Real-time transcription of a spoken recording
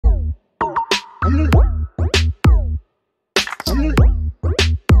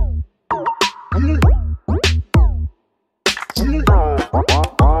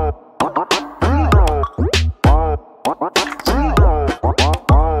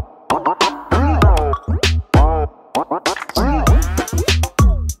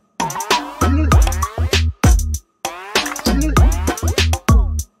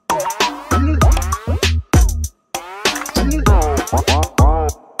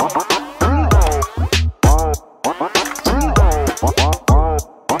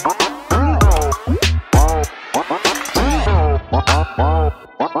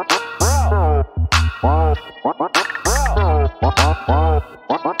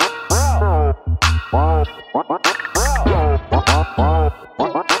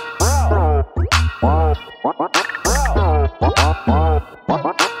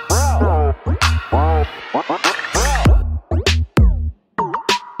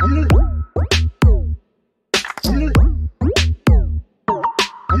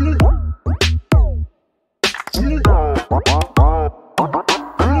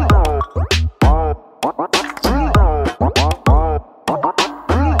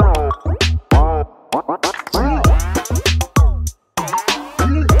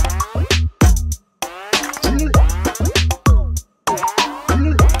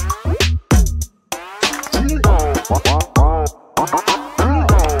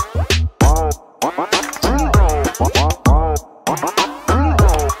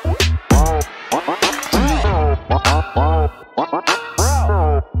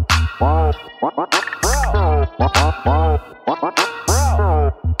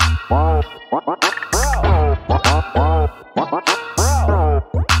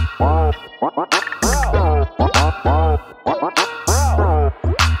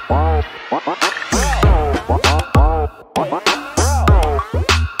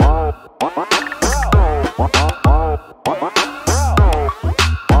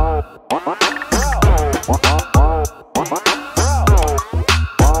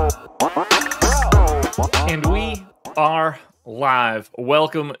Live.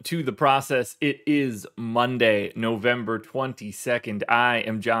 Welcome to the process. It is Monday, November 22nd. I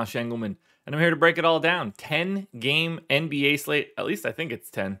am Josh Engelman, and I'm here to break it all down. 10-game NBA slate. At least I think it's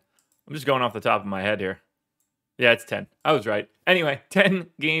 10. I'm just going off the top of my head here. Yeah, it's 10. I was right. Anyway,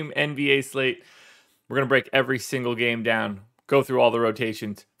 10-game NBA slate. We're going to break every single game down, go through all the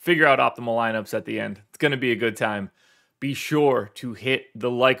rotations, figure out optimal lineups at the end. It's going to be a good time. Be sure to hit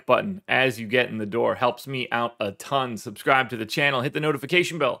the like button as you get in the door. Helps me out a ton. Subscribe to the channel. Hit the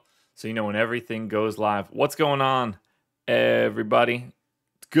notification bell so you know when everything goes live. What's going on, everybody?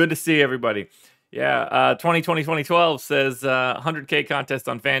 It's good to see everybody. Yeah, 2020-2012 says 100K contest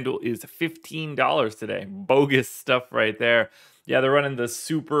on FanDuel is $15 today. Bogus stuff right there. Yeah, they're running the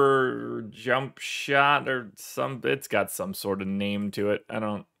super jump shot or some. It's got some sort of name to it.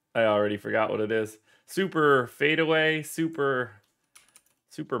 I already forgot what it is. Super fadeaway, Superman.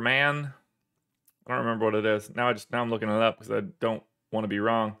 I don't remember what it is. Now I'm looking it up because I don't want to be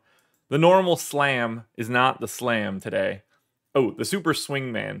wrong. The normal slam is not the slam today. Oh, the super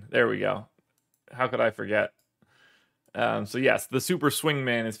swingman. There we go. How could I forget? So yes, the super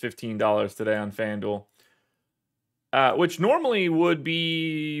swingman is $15 today on FanDuel, which normally would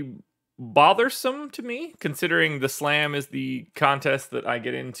be bothersome to me, considering the slam is the contest that I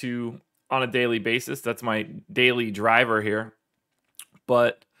get into on a daily basis. That's my daily driver here.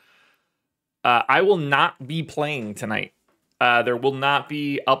 But I will not be playing tonight. There will not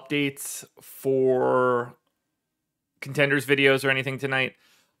be updates for contenders videos or anything tonight.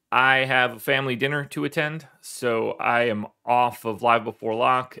 I have a family dinner to attend, so I am off of Live Before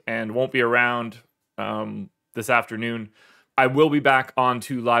Lock and won't be around this afternoon. I will be back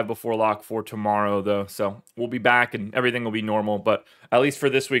onto Live Before Lock for tomorrow, though, so we'll be back and everything will be normal. But at least for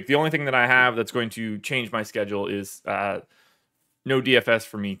this week, the only thing that I have that's going to change my schedule is no DFS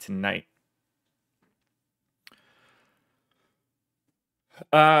for me tonight.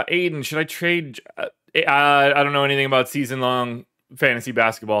 Aiden, should I trade? I don't know anything about season-long fantasy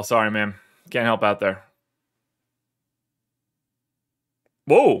basketball. Sorry, man. Can't help out there.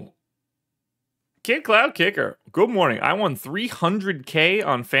 Whoa. Kid Cloud Kicker, good morning. I won 300K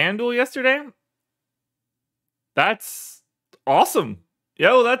on FanDuel yesterday. That's awesome.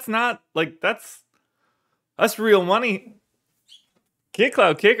 Yo, that's not like that's real money. Kid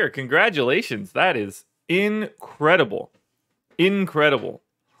Cloud Kicker, congratulations. That is incredible. Incredible.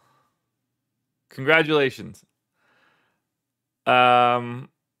 Congratulations. Yeah,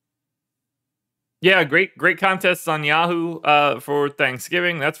 great contests on Yahoo for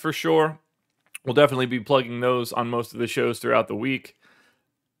Thanksgiving, that's for sure. We'll definitely be plugging those on most of the shows throughout the week.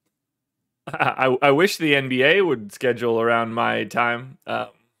 I wish the NBA would schedule around my time.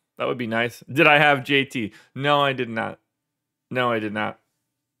 That would be nice. Did I have JT? No, I did not. No, I did not.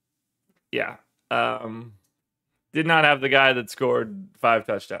 Yeah. Did not have the guy that scored 5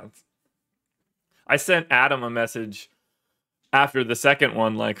 touchdowns. I sent Adam a message after the second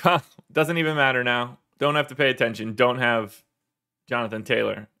one, like, doesn't even matter now. Don't have to pay attention. Don't have Jonathan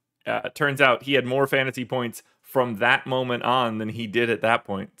Taylor. Turns out he had more fantasy points from that moment on than he did at that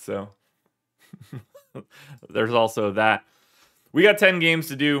point. So there's also that. We got 10 games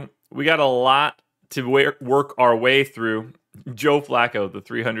to do. We got a lot to work our way through. Joe Flacco, the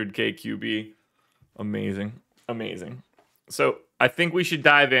 300K QB. Amazing. Amazing. So I think we should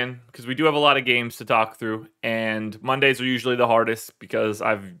dive in because we do have a lot of games to talk through. And Mondays are usually the hardest because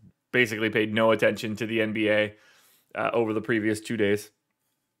I've basically paid no attention to the NBA over the previous 2 days.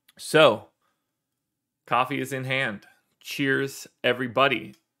 So, coffee is in hand. Cheers,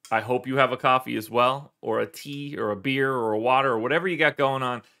 everybody. I hope you have a coffee as well, or a tea, or a beer, or a water, or whatever you got going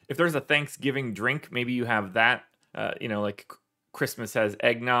on. If there's a Thanksgiving drink, maybe you have that. Like Christmas has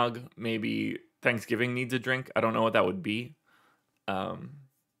eggnog. Maybe Thanksgiving needs a drink. I don't know what that would be.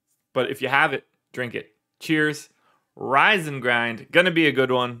 But if you have it, drink it. Cheers. Rise and grind. Gonna be a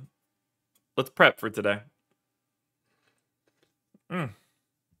good one. Let's prep for today.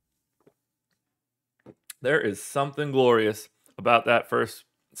 There is something glorious about that first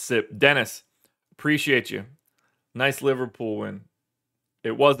sip. Dennis, appreciate you. Nice Liverpool win.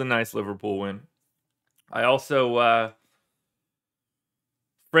 It was a nice Liverpool win. I also,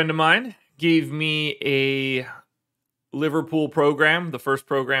 friend of mine gave me a Liverpool program, the first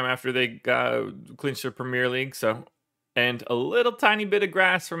program after they clinched the Premier League. And a little tiny bit of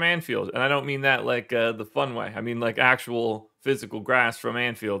grass from Anfield. And I don't mean that like the fun way. I mean like actual physical grass from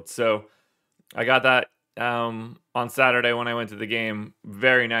Anfield. So I got that on Saturday when I went to the game.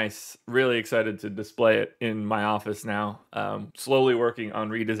 Very nice. Really excited to display it in my office now. Slowly working on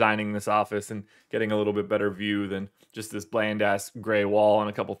redesigning this office and getting a little bit better view than just this bland-ass gray wall and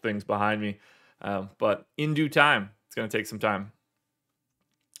a couple things behind me. But in due time. It's going to take some time.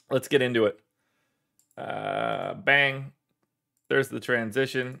 Let's get into it. Bang. There's the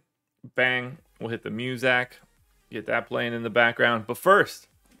transition. Bang. We'll hit the music. Get that playing in the background. But first,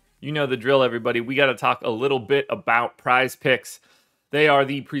 you know the drill, everybody. We got to talk a little bit about Prize Picks. They are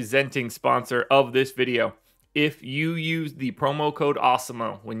the presenting sponsor of this video. If you use the promo code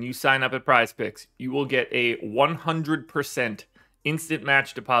Awesemo when you sign up at Prize Picks, you will get a 100% instant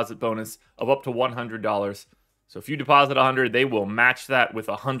match deposit bonus of up to $100. So if you deposit $100, they will match that with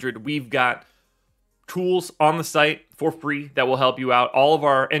 $100. We've got tools on the site for free that will help you out. All of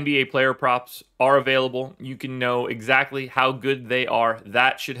our NBA player props are available. You can know exactly how good they are.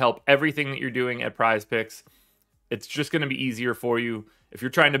 That should help everything that you're doing at Prize Picks. It's just going to be easier for you. If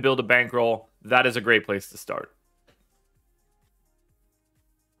you're trying to build a bankroll, that is a great place to start.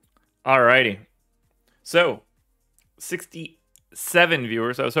 Alrighty. So, 67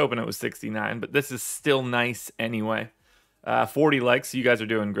 viewers. I was hoping it was 69, but this is still nice anyway. 40 likes. You guys are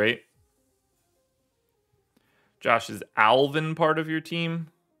doing great. Josh, is Alvin part of your team?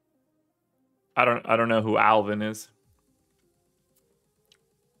 I don't know who Alvin is.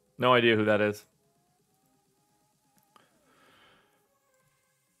 No idea who that is.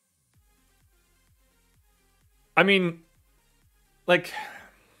 I mean, like,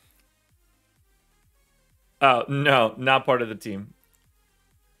 oh, no, not part of the team.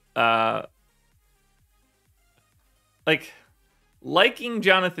 Like, liking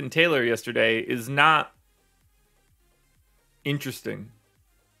Jonathan Taylor yesterday is not interesting.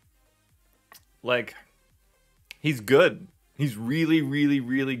 Like, he's good. He's really, really,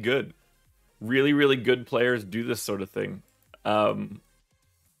 really good. Really, really good players do this sort of thing.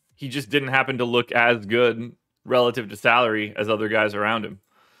 He just didn't happen to look as good relative to salary as other guys around him.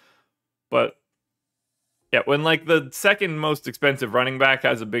 But yeah, when like the second most expensive running back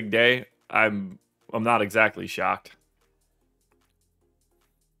has a big day, I'm not exactly shocked.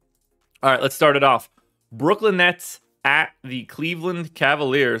 All right, let's start it off. Brooklyn Nets at the Cleveland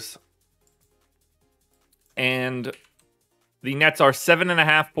Cavaliers. And the Nets are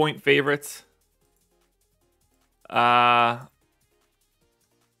 7.5-point favorites. You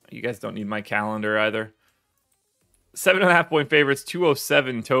guys don't need my calendar either. 7.5-point favorites,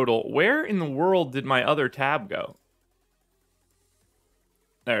 207 total. Where in the world did my other tab go?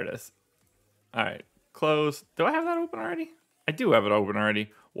 There it is. All right, close. Do I have that open already? I do have it open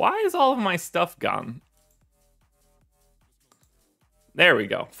already. Why is all of my stuff gone? There we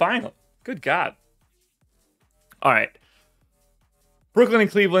go. Finally. Good God. All right. Brooklyn and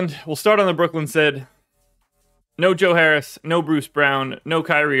Cleveland. We'll start on the Brooklyn side. No Joe Harris, no Bruce Brown, no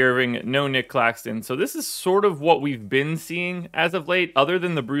Kyrie Irving, no Nick Claxton. So this is sort of what we've been seeing as of late, other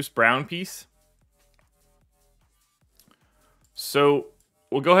than the Bruce Brown piece. So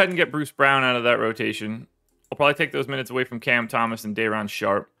we'll go ahead and get Bruce Brown out of that rotation. I'll probably take those minutes away from Cam Thomas and Day'Ron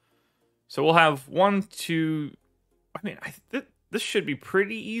Sharpe. So we'll have 1, 2... I mean, this should be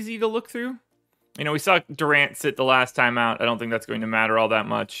pretty easy to look through. You know, we saw Durant sit the last time out. I don't think that's going to matter all that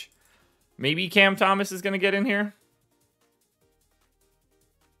much. Maybe Cam Thomas is going to get in here.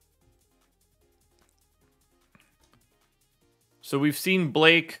 So we've seen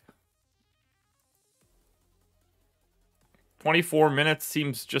Blake. 24 minutes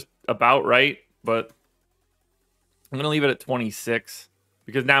seems just about right, but I'm going to leave it at 26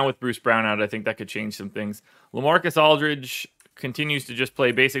 because now with Bruce Brown out, I think that could change some things. LaMarcus Aldridge continues to just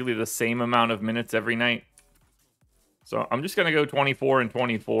play basically the same amount of minutes every night. So I'm just going to go 24 and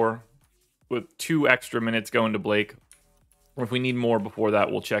 24 with 2 extra minutes going to Blake. Or if we need more before that,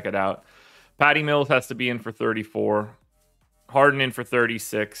 we'll check it out. Patty Mills has to be in for 34. Harden in for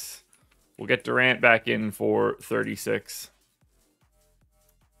 36. We'll get Durant back in for 36.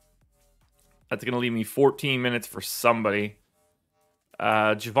 That's going to leave me 14 minutes for somebody.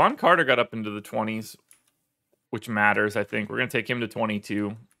 Javon Carter got up into the 20s, which matters, I think. We're going to take him to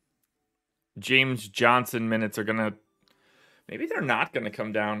 22. James Johnson minutes are going to... Maybe they're not going to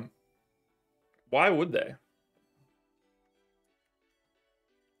come down. Why would they?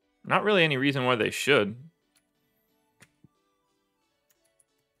 Not really any reason why they should.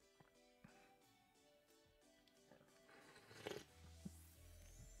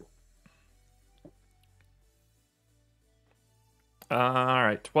 All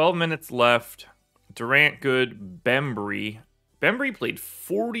right, 12 minutes left. Durant good. Bembry. Bembry played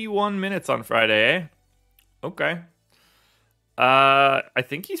 41 minutes on Friday, eh? Okay. I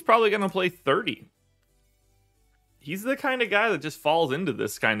think he's probably going to play 30. He's the kind of guy that just falls into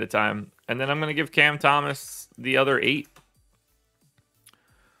this kind of time. And then I'm going to give Cam Thomas the other 8.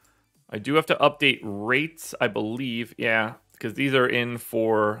 I do have to update rates, I believe. Yeah, because these are in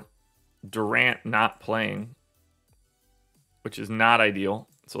for Durant not playing, which is not ideal.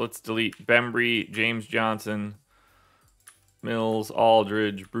 So let's delete Bembry, James Johnson, Mills,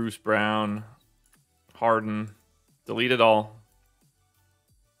 Aldridge, Bruce Brown, Harden. Delete it all.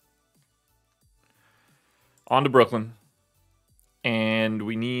 On to Brooklyn. And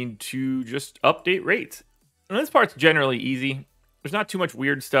we need to just update rates. And this part's generally easy. There's not too much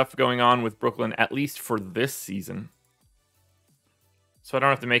weird stuff going on with Brooklyn, at least for this season. So I don't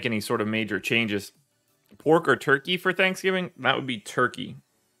have to make any sort of major changes. Pork or turkey for Thanksgiving? That would be turkey.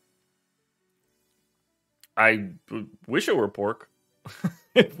 I wish it were pork,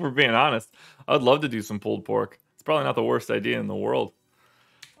 if we're being honest. I'd love to do some pulled pork. It's probably not the worst idea in the world.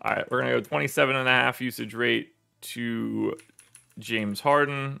 All right, we're going to go 27.5 usage rate to James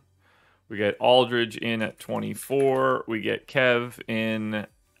Harden. We get Aldridge in at 24. We get Kev in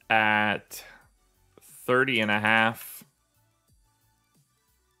at 30.5.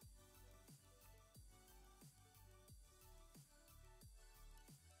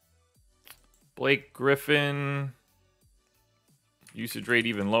 Blake Griffin. Usage rate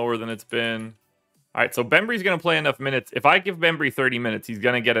even lower than it's been. All right, so Bembry's going to play enough minutes. If I give Bembry 30 minutes, he's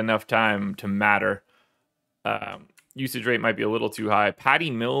going to get enough time to matter. Usage rate might be a little too high. Patty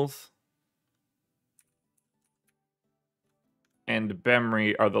Mills and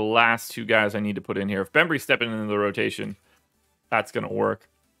Bembry are the last 2 guys I need to put in here. If Bembry's stepping into the rotation, that's going to work.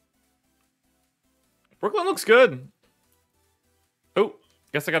 Brooklyn looks good. Oh,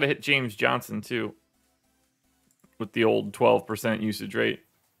 guess I got to hit James Johnson, too, with the old 12% usage rate.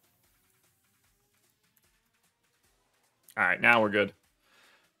 All right, now we're good.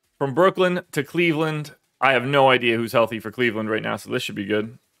 From Brooklyn to Cleveland, I have no idea who's healthy for Cleveland right now, so this should be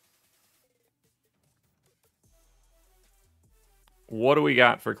good. What do we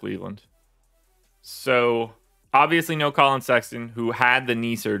got for Cleveland? So, obviously no Colin Sexton, who had the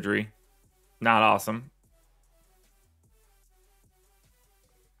knee surgery. Not awesome.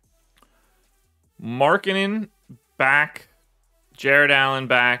 Markkanen back. Jared Allen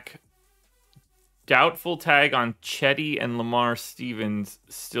back. Doubtful tag on Chetty and Lamar Stevens.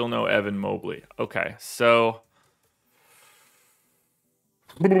 Still no Evan Mobley. Okay, so...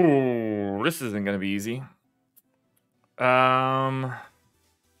 this isn't going to be easy.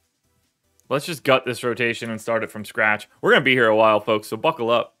 Let's just gut this rotation and start it from scratch. We're going to be here a while, folks, so buckle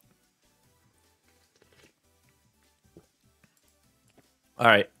up. All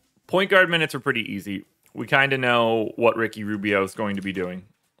right. Point guard minutes are pretty easy. We kind of know what Ricky Rubio is going to be doing.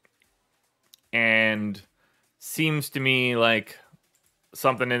 And seems to me like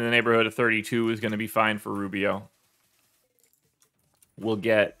something in the neighborhood of 32 is going to be fine for Rubio. We'll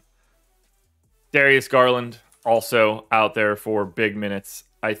get Darius Garland also out there for big minutes.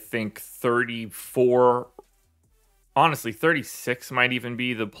 I think 34, honestly, 36 might even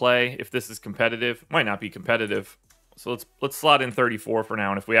be the play if this is competitive. Might not be competitive. So let's slot in 34 for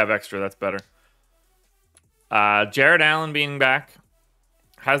now, and if we have extra, that's better. Jared Allen being back.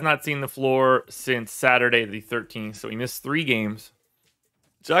 Has not seen the floor since Saturday the 13th, so he missed 3 games.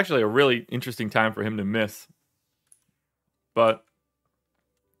 It's actually a really interesting time for him to miss. But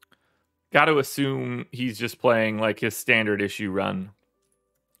got to assume he's just playing like his standard issue run.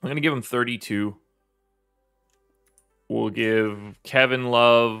 I'm going to give him 32. We'll give Kevin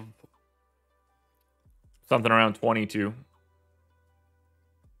Love something around 22.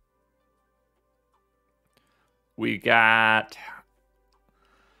 We got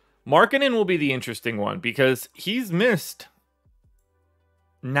Markkanen will be the interesting one because he's missed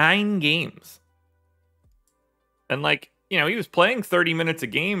 9 games. And like, you know, he was playing 30 minutes a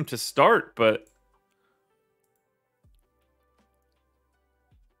game to start, but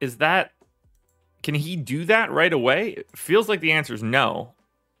can he do that right away? It feels like the answer is no.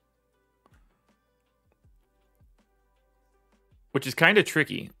 Which is kind of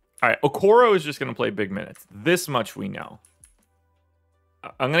tricky. All right, Okoro is just going to play big minutes. This much we know.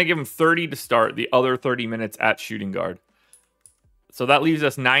 I'm going to give him 30 to start, the other 30 minutes at shooting guard. So that leaves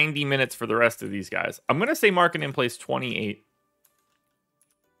us 90 minutes for the rest of these guys. I'm going to say Markkanen plays 28.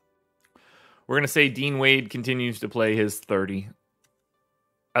 We're going to say Dean Wade continues to play his 30.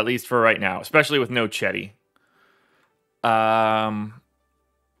 At least for right now, especially with no Chetty.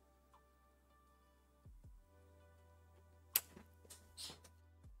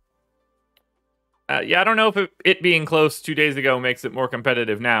 Yeah, I don't know if it being close 2 days ago makes it more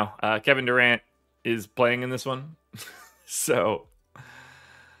competitive now. Kevin Durant is playing in this one. So,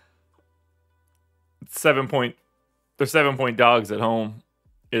 they're 7-point dogs at home.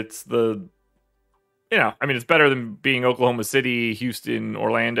 It's the, you know, I mean, it's better than being Oklahoma City, Houston,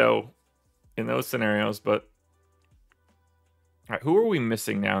 Orlando in those scenarios. But, all right, who are we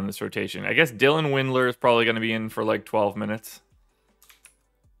missing now in this rotation? I guess Dylan Windler is probably going to be in for like 12 minutes.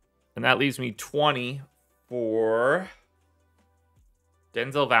 And that leaves me 20 for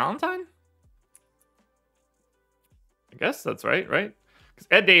Denzel Valentine? I guess that's right? Because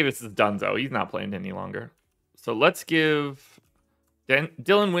Ed Davis is donezo. He's not playing any longer. So let's give Dylan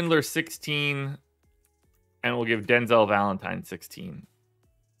Windler 16, and we'll give Denzel Valentine 16.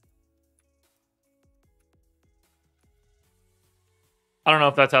 I don't know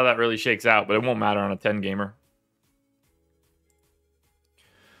if that's how that really shakes out, but it won't matter on a 10-gamer.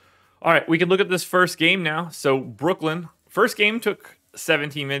 All right, we can look at this first game now. So Brooklyn, first game took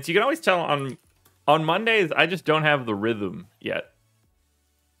 17 minutes. You can always tell on Mondays, I just don't have the rhythm yet.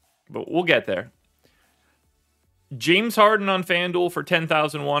 But we'll get there. James Harden on FanDuel for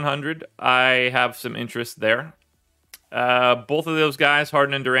 10,100. I have some interest there. Both of those guys,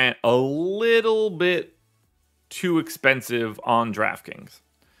 Harden and Durant, a little bit too expensive on DraftKings.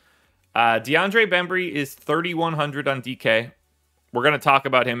 DeAndre Bembry is 3,100 on DK. We're going to talk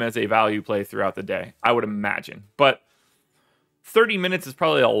about him as a value play throughout the day, I would imagine. But 30 minutes is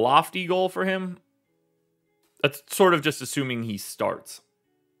probably a lofty goal for him. That's sort of just assuming he starts.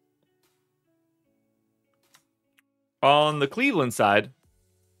 On the Cleveland side,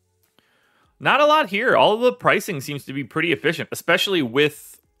 not a lot here. All of the pricing seems to be pretty efficient, especially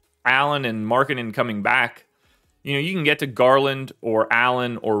with Allen and Markkanen coming back. You know, you can get to Garland or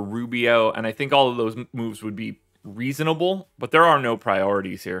Allen or Rubio, and I think all of those moves would be reasonable, but there are no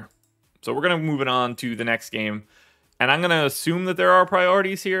priorities here. So we're going to move it on to the next game. And I'm going to assume that there are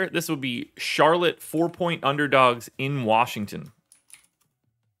priorities here. This will be Charlotte 4-point underdogs in Washington.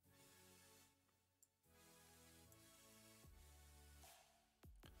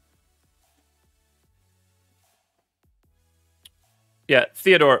 Yeah,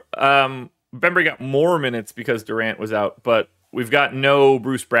 Theodore, Bembry got more minutes because Durant was out, but we've got no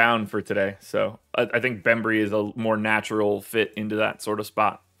Bruce Brown for today, so I think Bembry is a more natural fit into that sort of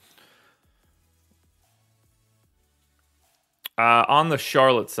spot. On the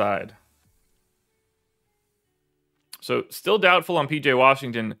Charlotte side, so still doubtful on PJ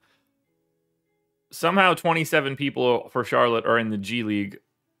Washington. Somehow 27 people for Charlotte are in the G League,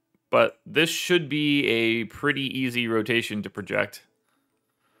 but this should be a pretty easy rotation to project.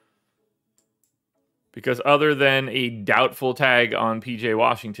 Because other than a doubtful tag on PJ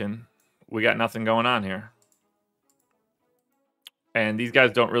Washington, we got nothing going on here. And these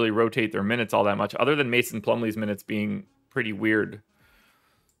guys don't really rotate their minutes all that much, other than Mason Plumlee's minutes being pretty weird.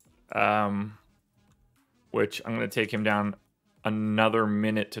 Which I'm going to take him down another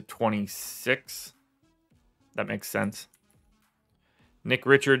minute to 26. That makes sense. Nick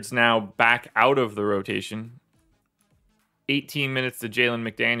Richards now back out of the rotation. 18 minutes to Jalen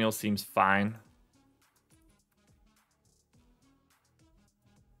McDaniels seems fine.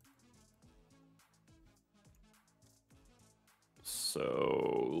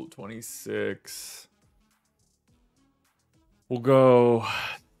 So 26. We'll go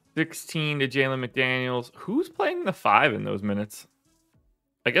 16 to Jalen McDaniels. Who's playing the 5 in those minutes?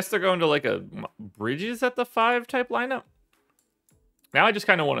 I guess they're going to like a Bridges at the 5 type lineup. Now I just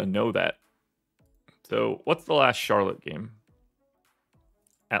kind of want to know that. So what's the last Charlotte game?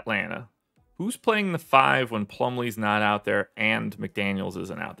 Atlanta. Who's playing the 5 when Plumlee's not out there and McDaniels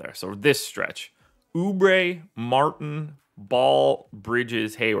isn't out there? So this stretch. Oubre, Martin, Ball,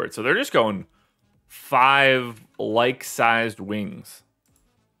 Bridges, Hayward. So they're just going 5 like-sized wings.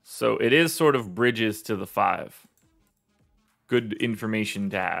 So it is sort of Bridges to the 5. Good information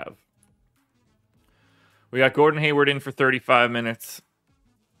to have. We got Gordon Hayward in for 35 minutes.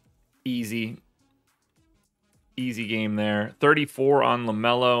 Easy. Easy game there. 34 on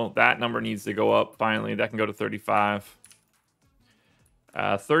LaMelo. That number needs to go up finally. That can go to 35.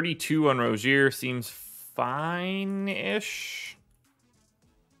 32 on Rozier seems fine-ish.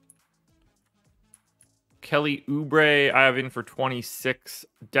 Kelly Oubre, I have in for 26.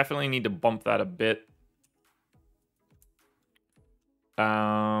 Definitely need to bump that a bit.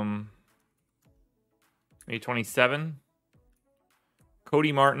 Maybe 27.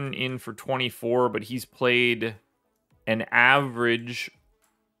 Cody Martin in for 24, but he's played an average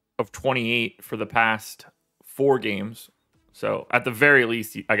of 28 for the past 4 games. So at the very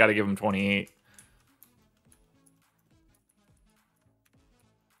least, I got to give him 28.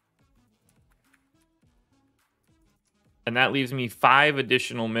 And that leaves me 5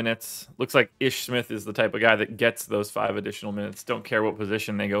 additional minutes. Looks like Ish Smith is the type of guy that gets those 5 additional minutes. Don't care what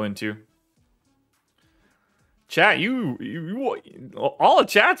position they go into. Chat, all the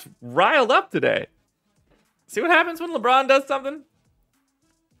chat's riled up today. See what happens when LeBron does something?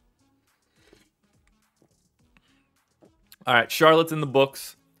 All right, Charlotte's in the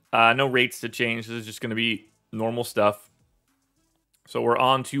books. No rates to change. This is just going to be normal stuff. So we're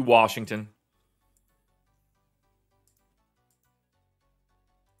on to Washington.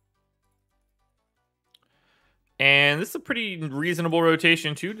 And this is a pretty reasonable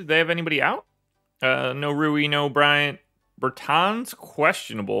rotation, too. Did they have anybody out? No Rui, no Bryant. Bertan's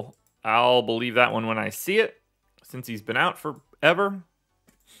questionable. I'll believe that one when I see it, since he's been out forever.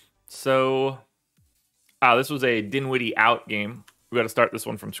 So, this was a Dinwiddie out game. We got to start this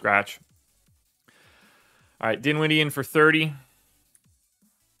one from scratch. All right, Dinwiddie in for 30.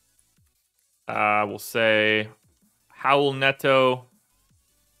 We'll say Howell Neto,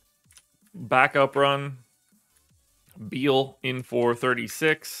 backup run. Beal in for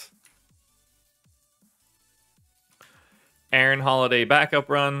 36. Aaron Holiday backup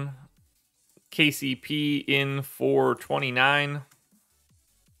run. KCP in for 29.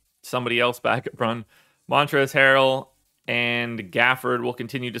 Somebody else backup run. Montrezl Harrell and Gafford will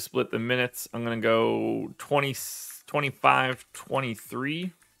continue to split the minutes. I'm going to go 20, 25,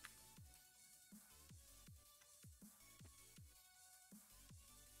 23.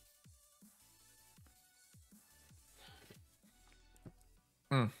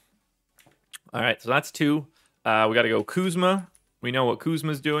 All right, so that's 2. We got to go Kuzma. We know what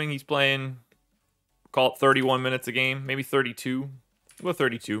Kuzma's doing. He's playing, call it 31 minutes a game, maybe 32. We'll go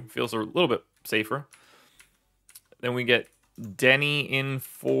 32. Feels a little bit safer. Then we get Denny in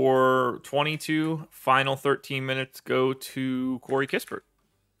for 22. Final 13 minutes go to Corey Kispert.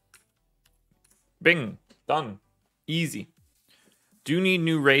 Bing. Done. Easy. Do need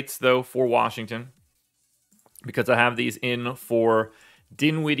new rates, though, for Washington, because I have these in for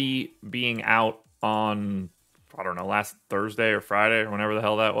Dinwiddie being out on, I don't know, last Thursday or Friday or whenever the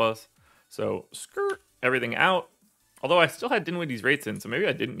hell that was. So, skirt, everything out. Although I still had Dinwiddie's rates in, so maybe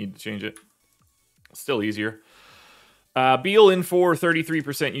I didn't need to change it. Still easier. Beal in for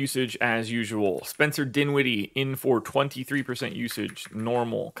 33% usage as usual. Spencer Dinwiddie in for 23% usage,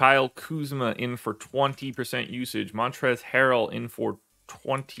 normal. Kyle Kuzma in for 20% usage. Montrezl Harrell in for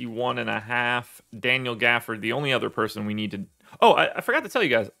 21.5. Daniel Gafford, the only other person we need to... Oh, I forgot to tell you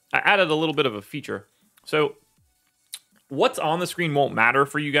guys. I added a little bit of a feature. So what's on the screen won't matter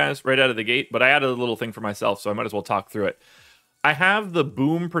for you guys right out of the gate, but I added a little thing for myself, so I might as well talk through it. I have the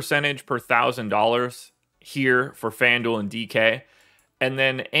boom percentage per $1,000 here for FanDuel and DK. And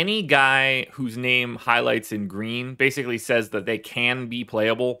then any guy whose name highlights in green basically says that they can be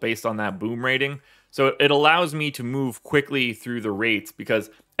playable based on that boom rating. So it allows me to move quickly through the rates because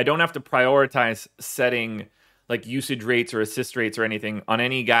I don't have to prioritize setting like usage rates or assist rates or anything on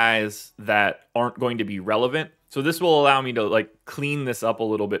any guys that aren't going to be relevant. So this will allow me to like clean this up a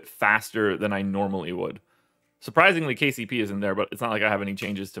little bit faster than I normally would. Surprisingly, KCP isn't there, but it's not like I have any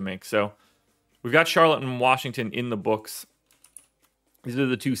changes to make. So we've got Charlotte and Washington in the books. These are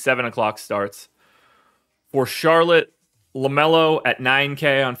the two 7 o'clock starts. For Charlotte, LaMelo at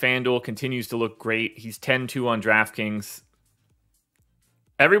 9K on FanDuel continues to look great. He's 10-2 on DraftKings.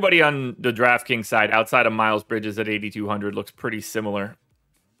 Everybody on the DraftKings side, outside of Miles Bridges at 8,200, looks pretty similar.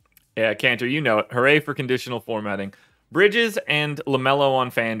 Yeah, Cantor, you know it. Hooray for conditional formatting. Bridges and LaMelo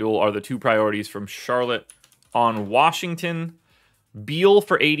on FanDuel are the two priorities from Charlotte. On Washington, Beal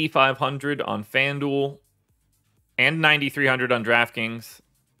for 8,500 on FanDuel and 9,300 on DraftKings.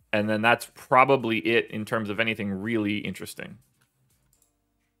 And then that's probably it in terms of anything really interesting.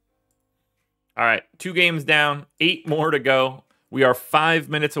 All right, 2 games down, 8 more to go. We are 5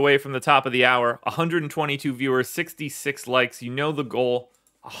 minutes away from the top of the hour. 122 viewers, 66 likes. You know the goal.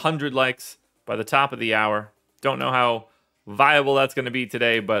 100 likes by the top of the hour. Don't know how viable that's going to be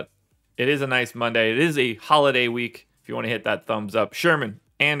today, but it is a nice Monday. It is a holiday week. If you want to hit that thumbs up. Sherman,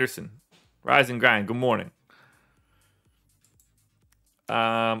 Anderson, Rise and Grind, good morning.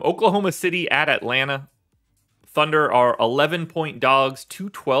 Oklahoma City at Atlanta. Thunder are 11-point dogs,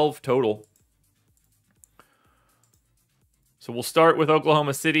 212 total. So we'll start with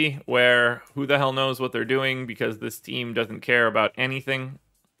Oklahoma City, where who the hell knows what they're doing because this team doesn't care about anything.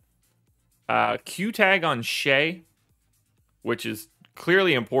 Q tag on Shea, which is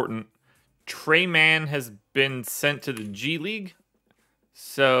clearly important. Trey Mann has been sent to the G League,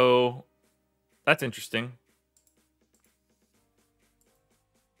 so that's interesting.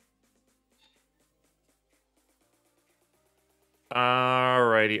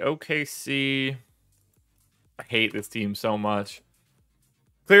 Alrighty, OKC. I hate this team so much.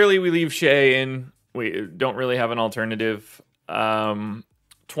 Clearly, we leave Shea in. We don't really have an alternative.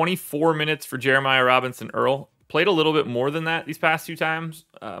 24 minutes for Jeremiah Robinson Earl. Played a little bit more than that these past 2 times.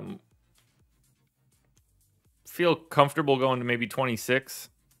 Feel comfortable going to maybe 26.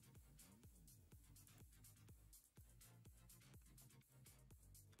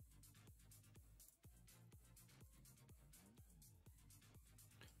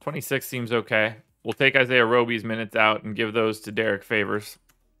 $26 seems okay. We'll take Isaiah Roby's minutes out and give those to Derek Favors.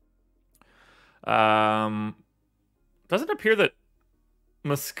 Doesn't appear that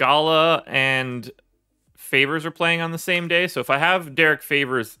Muscala and Favors are playing on the same day. So if I have Derek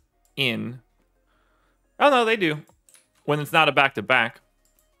Favors in... Oh, no, they do. When it's not a back-to-back.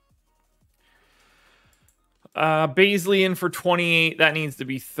 Baisley in for 28. That needs to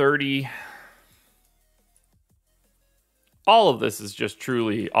be 30. All of this is just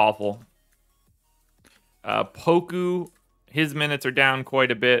truly awful. Poku, his minutes are down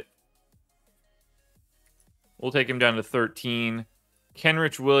quite a bit. We'll take him down to 13.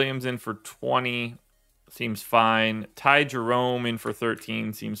 Kenrich Williams in for 20. Seems fine. Ty Jerome in for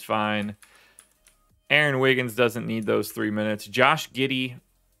 13. Seems fine. Aaron Wiggins doesn't need those 3 minutes. Josh Giddey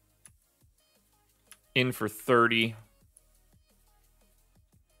in for 30.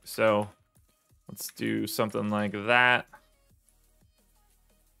 So let's do something like that.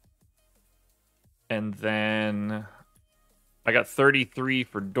 And then I got 33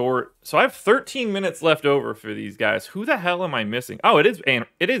 for Dort. So I have 13 minutes left over for these guys. Who the hell am I missing? Oh, it is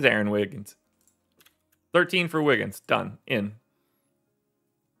Aaron Wiggins. 13 for Wiggins. Done. In.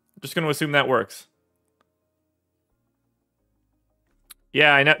 Just going to assume that works.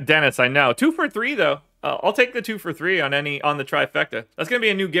 Yeah, I know. Dennis, I know. 2 for 3, though. I'll take the 2 for 3 on the trifecta. That's going to be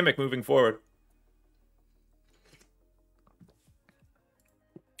a new gimmick moving forward.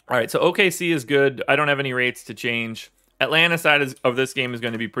 All right, so OKC is good. I don't have any rates to change. Atlanta side of this game is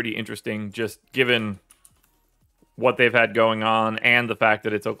going to be pretty interesting, just given what they've had going on and the fact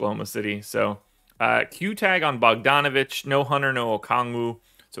that it's Oklahoma City. So Q tag on Bogdanovich, no Hunter, no Okongwu.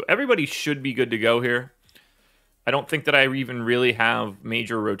 So everybody should be good to go here. I don't think that I even really have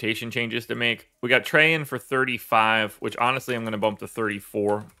major rotation changes to make. We got Trey in for 35, which honestly I'm going to bump to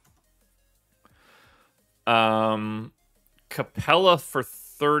 34. Capella for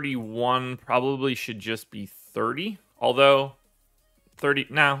 31 probably should just be 30. Although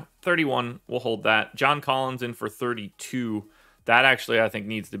 31, we'll hold that. John Collins in for 32. That actually I think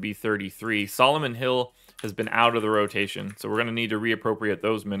needs to be 33. Solomon Hill has been out of the rotation, so we're going to need to reappropriate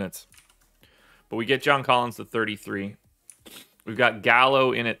those minutes. But we get John Collins to 33. We've got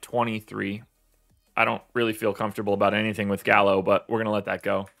Gallo in at 23. I don't really feel comfortable about anything with Gallo, but we're going to let that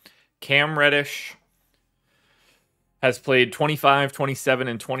go. Cam Reddish has played 25, 27,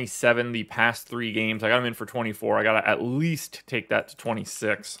 and 27 the past 3 games. I got him in for 24. I got to at least take that to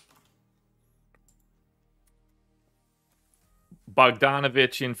 26.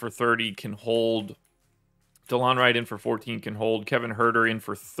 Bogdanovich in for 30 can hold. DeLon Wright in for 14 can hold. Kevin Huerter in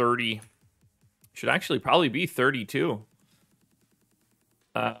for 30. Should actually probably be 32.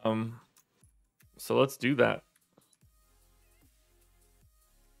 So let's do that.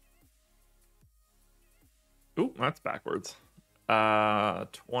 Ooh, that's backwards.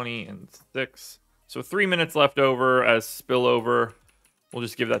 20 and 6. So 3 minutes left over as spillover. We'll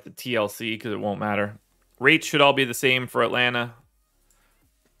just give that to TLC because it won't matter. Rates should all be the same for Atlanta.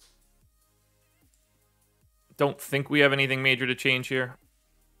 Don't think we have anything major to change here.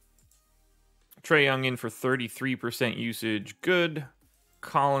 Trae Young in for 33% usage. Good.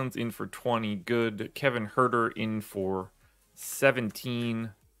 Collins in for 20. Good. Kevin Huerter in for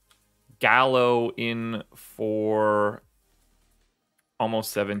 17. Gallo in for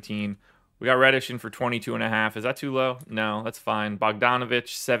almost 17. We got Reddish in for 22.5. Is that too low? No, that's fine. Bogdanovich,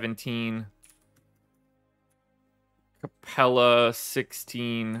 17. Capella,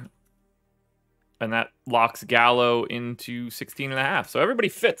 16. And that locks Gallo into 16.5. So everybody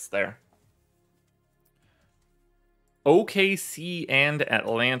fits there. OKC and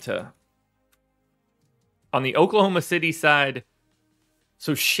Atlanta. On the Oklahoma City side,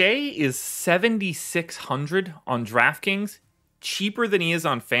 so Shea is 7,600 on DraftKings. Cheaper than he is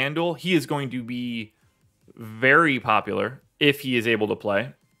on FanDuel. He is going to be very popular if he is able to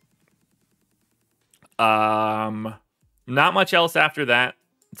play. Not much else after that.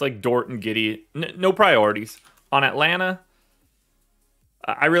 It's like Dort and Giddey. No priorities. On Atlanta,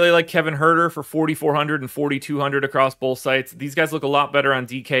 I really like Kevin Huerter for 4,400 and 4,200 across both sites. These guys look a lot better on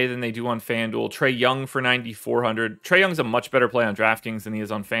DK than they do on FanDuel. Trae Young for 9,400. Trae Young's a much better play on DraftKings than he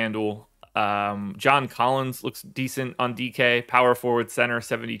is on FanDuel. John Collins looks decent on DK. Power forward center,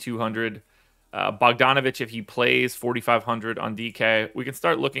 7,200. Bogdanovich, if he plays, 4,500 on DK. We can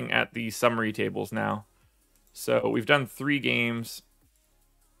start looking at the summary tables now. So we've done 3 games.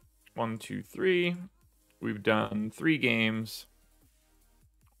 1, 2, 3. We've done 3 games.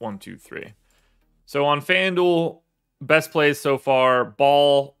 1, 2, 3. So on FanDuel, best plays so far: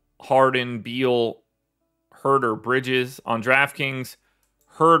 Ball, Harden, Beal, Huerter, Bridges. On DraftKings,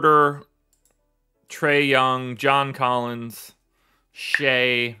 Huerter, Trae Young, John Collins,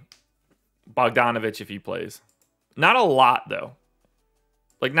 Shea, Bogdanovich if he plays. Not a lot, though.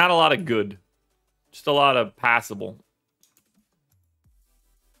 Like, not a lot of good. Just a lot of passable.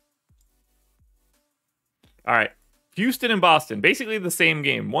 All right. Houston and Boston. Basically the same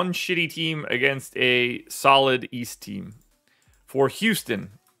game. One shitty team against a solid East team. For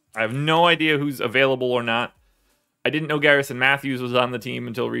Houston, I have no idea who's available or not. I didn't know Garrison Matthews was on the team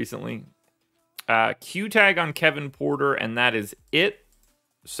until recently. Q tag on Kevin Porter, and that is it.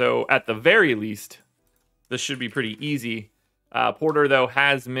 So at the very least, this should be pretty easy. Porter, though,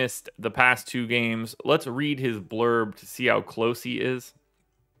 has missed the past 2 games. Let's read his blurb to see how close he is.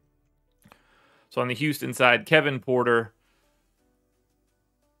 So on the Houston side, Kevin Porter,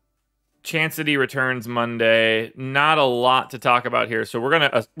 chance that he returns Monday. Not a lot to talk about here. So we're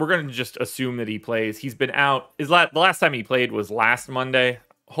gonna just assume that he plays. He's been out. The last time he played was last Monday.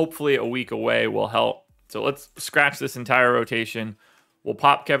 Hopefully a week away will help. So let's scratch this entire rotation. We'll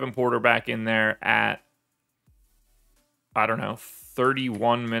pop Kevin Porter back in there at, I don't know,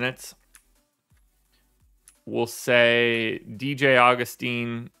 31 minutes. We'll say DJ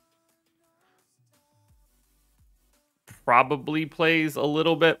Augustine probably plays a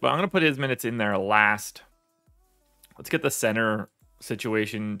little bit, but I'm going to put his minutes in there last. Let's get the center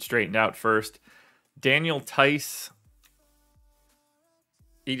situation straightened out first. Daniel Tice,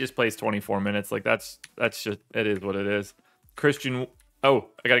 he just plays 24 minutes. Like, that's just, it is what it is. Christian, oh,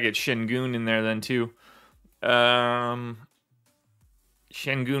 I got to get Şengün in there then too. Şengün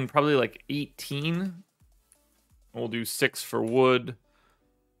probably like 18. We'll do 6 for Wood.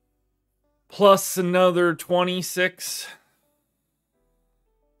 Plus another 26.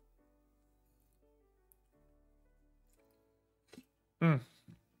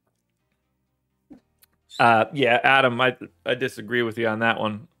 Yeah, Adam, I disagree with you on that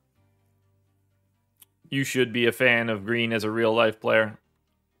one. You should be a fan of Green as a real-life player.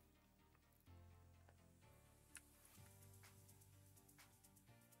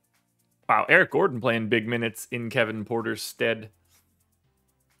 Wow, Eric Gordon playing big minutes in Kevin Porter's stead.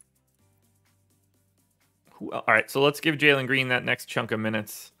 All right, so let's give Jalen Green that next chunk of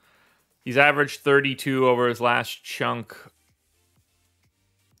minutes. He's averaged 32 over his last chunk.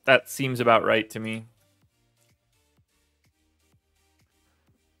 That seems about right to me.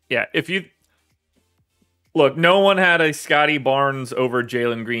 Yeah, if you... Look, no one had a Scotty Barnes over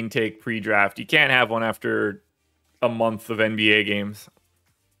Jalen Green take pre-draft. You can't have one after a month of NBA games.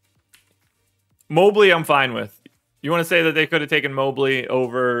 Mobley, I'm fine with. You want to say that they could have taken Mobley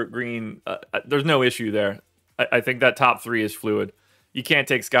over Green? There's no issue there. I think that top three is fluid. You can't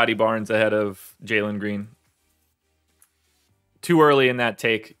take Scotty Barnes ahead of Jalen Green. Too early in that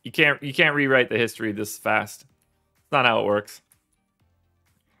take. You can't rewrite the history this fast. It's not how it works.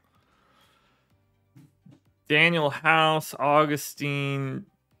 Daniel House, Augustine,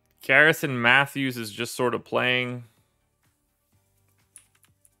 Garrison Matthews is just sort of playing.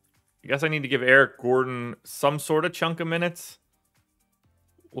 I guess I need to give Eric Gordon some sort of chunk of minutes.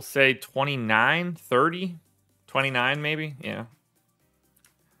 We'll say 29, 30, 29 maybe. Yeah.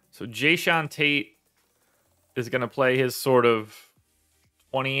 So Jayshawn Tate is going to play his sort of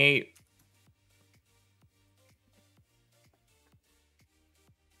 28.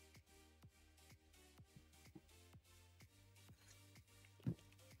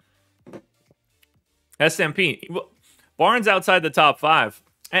 SMP. Barnes outside the top 5.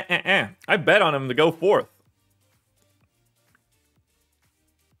 I bet on him to go 4th.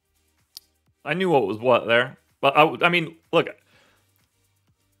 I knew what was what there. But, I mean, look.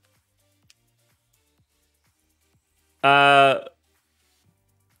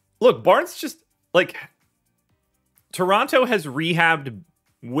 Look, Barnes just, like, Toronto has rehabbed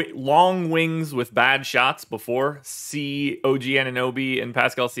long wings with bad shots before. See OG Anunoby and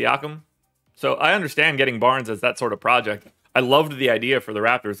Pascal Siakam. So I understand getting Barnes as that sort of project. I loved the idea for the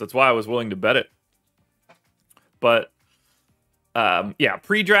Raptors. That's why I was willing to bet it. But, yeah,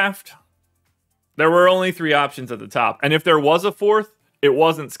 pre-draft, there were only 3 options at the top. And if there was a 4th, it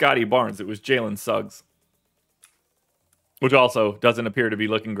wasn't Scotty Barnes. It was Jalen Suggs. Which also doesn't appear to be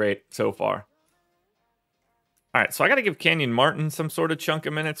looking great so far. All right, so I got to give Kenyon Martin some sort of chunk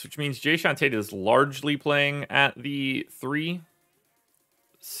of minutes, which means Jayshawn Tate is largely playing at the 3.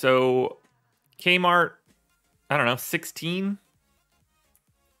 So Kmart, I don't know, 16?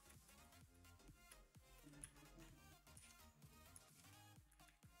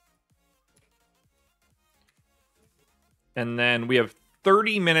 And then we have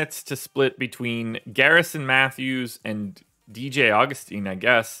 30 minutes to split between Garrison Matthews and DJ Augustine, I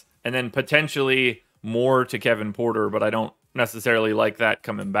guess. And then potentially more to Kevin Porter, but I don't necessarily like that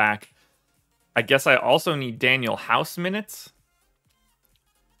coming back. I guess I also need Daniel House minutes.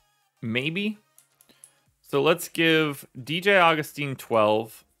 Maybe. So let's give DJ Augustine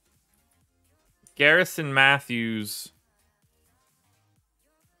 12. Garrison Matthews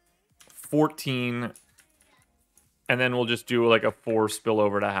 14. And then we'll just do like a 4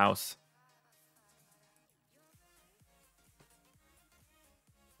 spillover to House.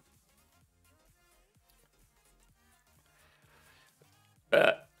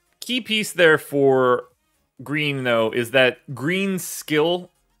 Key piece there for Green, though, is that Green's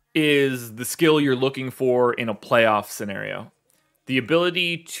skill is the skill you're looking for in a playoff scenario. The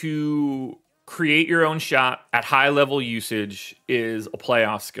ability to create your own shot at high level usage is a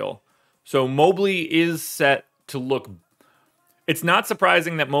playoff skill. So Mobley is set to look. It's not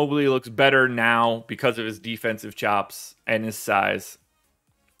surprising that Mobley looks better now because of his defensive chops and his size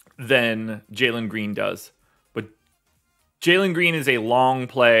than Jalen Green does. But Jalen Green is a long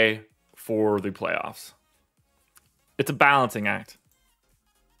play for the playoffs. It's a balancing act.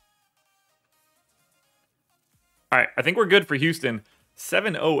 All right, I think we're good for Houston.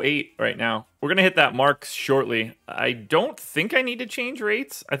 708 right now. We're going to hit that mark shortly. I don't think I need to change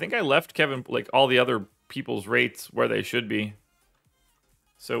rates. I think I left Kevin, like all the other people's rates where they should be.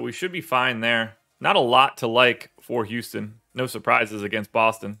 So we should be fine there. Not a lot to like for Houston. No surprises against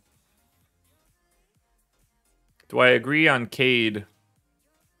Boston. Do I agree on Cade?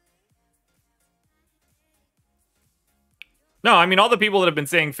 No, I mean, all the people that have been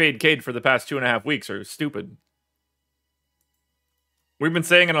saying fade Cade for the past 2.5 weeks are stupid. We've been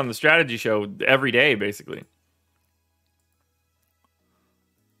saying it on the strategy show every day, basically.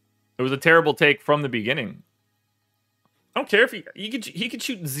 It was a terrible take from the beginning. I don't care if he could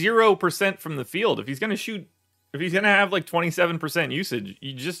shoot 0% from the field. If he's gonna have like 27% usage,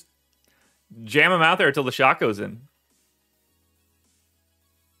 you just jam him out there until the shot goes in.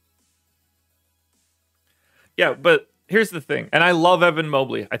 Yeah, but here's the thing, and I love Evan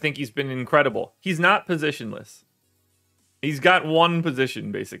Mobley. I think he's been incredible. He's not positionless. He's got one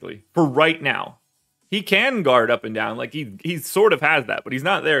position, basically, for right now. He can guard up and down. Like, he sort of has that, but he's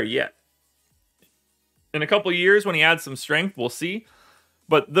not there yet. In a couple of years, when he adds some strength, we'll see.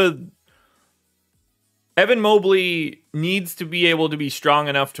 But Evan Mobley needs to be able to be strong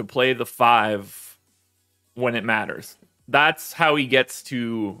enough to play the 5 when it matters. That's how he gets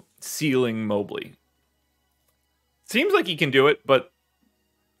to ceiling Mobley. Seems like he can do it, but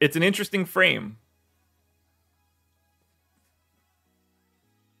it's an interesting frame.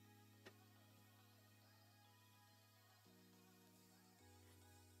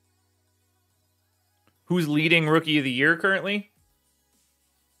 Who's leading Rookie of the Year currently?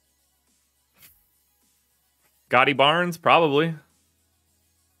 Scotty Barnes, probably.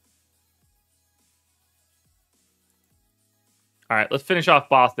 All right, let's finish off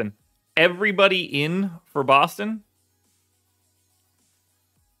Boston. Everybody in for Boston?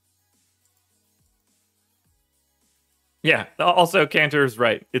 Yeah, also Cantor's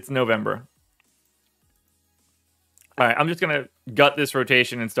right. It's November. All right, I'm just going to gut this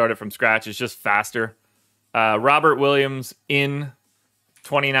rotation and start it from scratch. It's just faster. Robert Williams in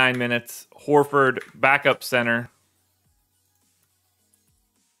 29 minutes. Horford, backup center.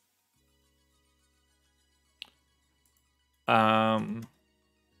 Plus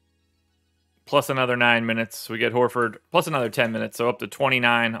another 9 minutes. We get Horford plus another 10 minutes. So up to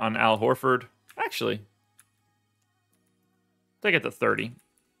 29 on Al Horford. Actually, take it to 30.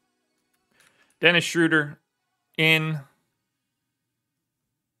 Dennis Schroeder in.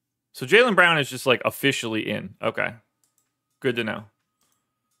 So Jaylen Brown is just like officially in. Okay. Good to know.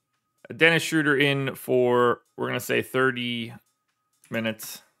 Dennis Schroeder in for, we're going to say 30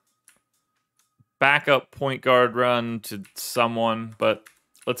 minutes. Backup point guard run to someone, but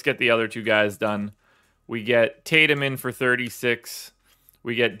let's get the other two guys done. We get Tatum in for 36.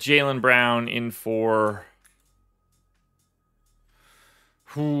 We get Jaylen Brown in for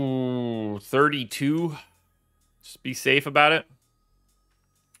 32. Just be safe about it.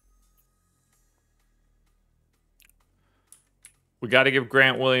 We got to give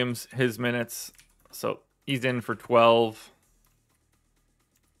Grant Williams his minutes. So he's in for 12.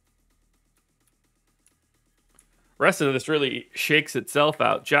 Rest of this really shakes itself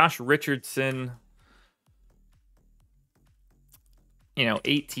out. Josh Richardson,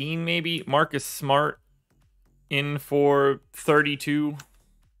 18 maybe. Marcus Smart in for 32.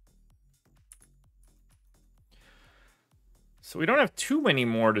 So we don't have too many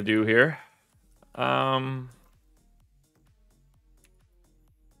more to do here.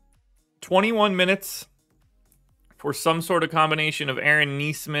 21 minutes for some sort of combination of Aaron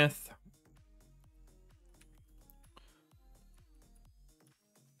Nesmith.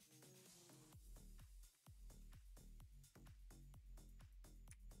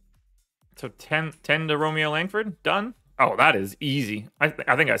 So 10 to Romeo Langford. Done. Oh, that is easy. I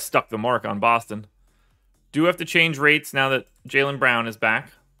think I stuck the mark on Boston. Do have to change rates now that Jaylen Brown is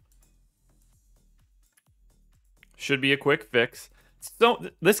back. Should be a quick fix. So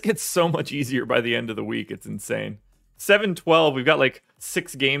this gets so much easier by the end of the week. It's insane. 7-12. We've got like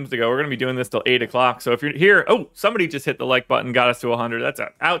 6 games to go. We're going to be doing this till 8 o'clock. So if you're here, oh, somebody just hit the like button, got us to 100. That's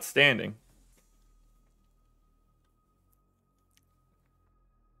outstanding.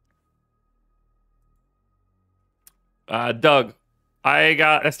 Doug,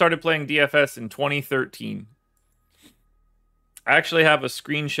 I started playing DFS in 2013. I actually have a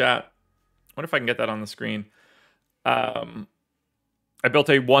screenshot. I wonder if I can get that on the screen. I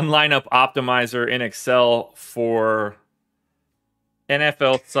built a one lineup optimizer in Excel for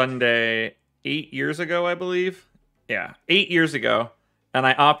NFL Sunday 8 years ago, I believe. Yeah, 8 years ago. And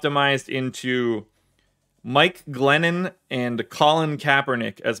I optimized into Mike Glennon and Colin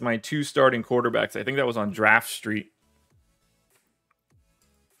Kaepernick as my 2 starting quarterbacks. I think that was on Draft Street.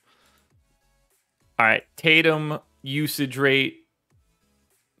 All right, Tatum usage rate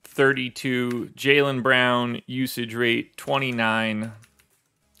 32, Jaylen Brown usage rate 29,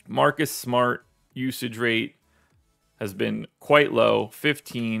 Marcus Smart usage rate has been quite low,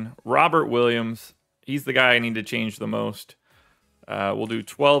 15. Robert Williams, he's the guy I need to change the most. We'll do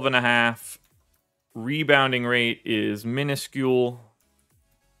 12.5. Rebounding rate is minuscule.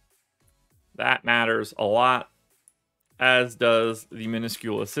 That matters a lot, as does the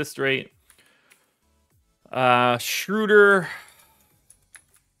minuscule assist rate. Schroeder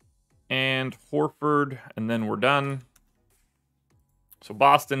and Horford, and then we're done. So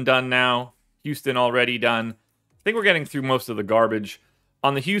Boston done now. Houston already done. I think we're getting through most of the garbage.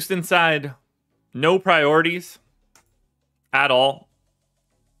 On the Houston side, no priorities at all.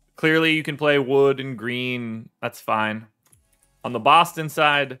 Clearly, you can play Wood and Green. That's fine. On the Boston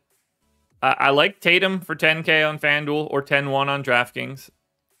side, I like Tatum for 10K on FanDuel or 10-1 on DraftKings.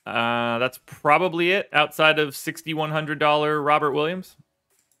 That's probably it outside of $6,100 Robert Williams.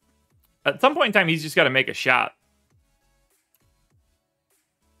 At some point in time, he's just got to make a shot.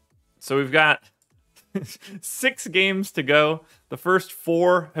 So we've got 6 games to go. The first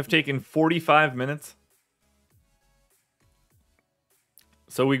 4 have taken 45 minutes.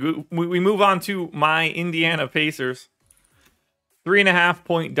 So we move on to my Indiana Pacers. 3.5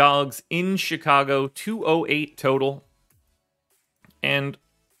 point dogs in Chicago, 208 total. And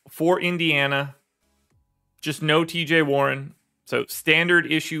for Indiana, just no TJ Warren. So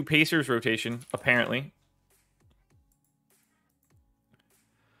standard issue Pacers rotation, apparently.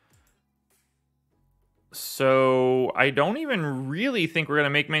 So I don't even really think we're going to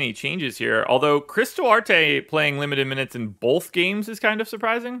make many changes here. Although Chris Duarte playing limited minutes in both games is kind of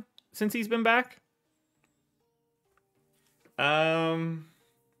surprising since he's been back.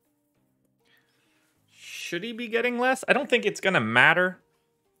 Should he be getting less? I don't think it's going to matter.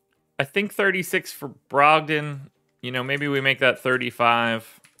 I think 36 for Brogdon. You know, maybe we make that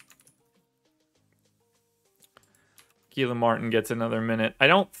 35. Keelan Martin gets another minute. I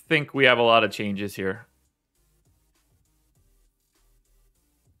don't think we have a lot of changes here.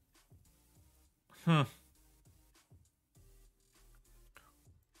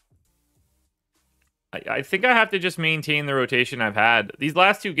 I think I have to just maintain the rotation I've had. These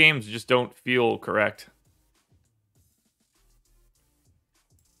last two games just don't feel correct.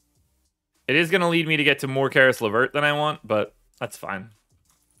 It is going to lead me to get to more Karis LeVert than I want, but that's fine.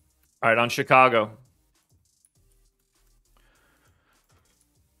 All right, on Chicago.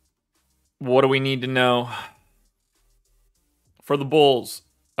 What do we need to know? For the Bulls.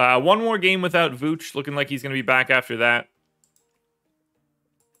 One more game without Vooch. Looking like he's going to be back after that.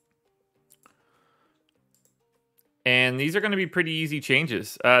 And these are going to be pretty easy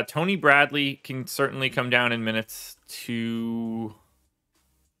changes. Tony Bradley can certainly come down in minutes to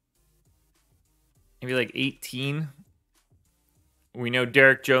maybe like 18. We know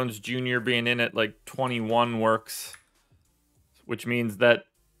Derek Jones Jr. being in at like 21 works, which means that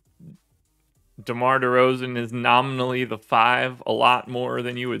DeMar DeRozan is nominally the 5 a lot more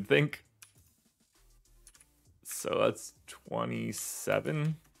than you would think. So that's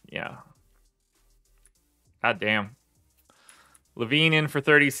 27. Yeah. God damn. Levine in for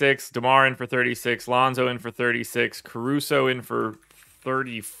 36. DeMar in for 36. Lonzo in for 36. Caruso in for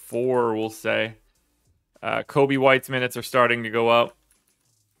 34, we'll say. Kobe White's minutes are starting to go up.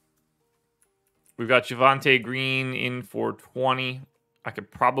 We've got Javonte Green in for 20. I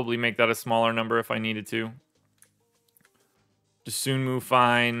could probably make that a smaller number if I needed to. Dosunmu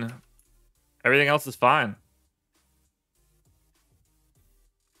fine. Everything else is fine.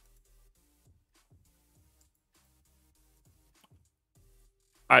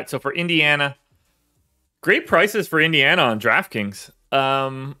 All right, so for Indiana, great prices for Indiana on DraftKings.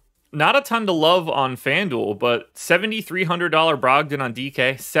 Not a ton to love on FanDuel, but $7,300 Brogdon on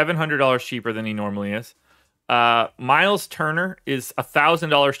DK, $700 cheaper than he normally is. Miles Turner is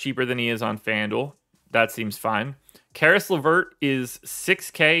 $1,000 cheaper than he is on FanDuel. That seems fine. Karis LeVert is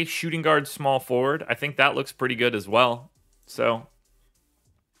 $6K shooting guard small forward. I think that looks pretty good as well. So,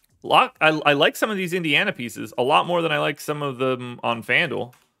 I like some of these Indiana pieces a lot more than I like some of them on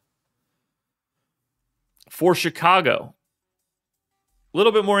FanDuel. For Chicago, a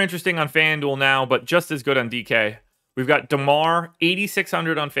little bit more interesting on FanDuel now, but just as good on DK. We've got DeMar,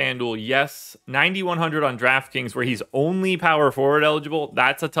 8,600 on FanDuel, yes. 9,100 on DraftKings, where he's only power forward eligible.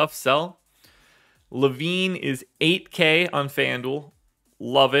 That's a tough sell. Levine is 8K on FanDuel.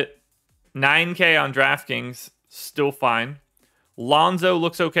 Love it. 9K on DraftKings, still fine. Lonzo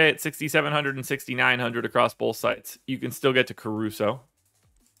looks okay at 6,700 and 6,900 across both sites. You can still get to Caruso.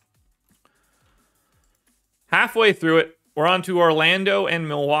 Halfway through it, we're on to Orlando and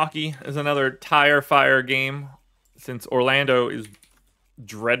Milwaukee as another tire fire game, since Orlando is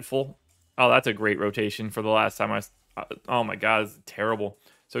dreadful. Oh, that's a great rotation for the last time oh my God, it's terrible.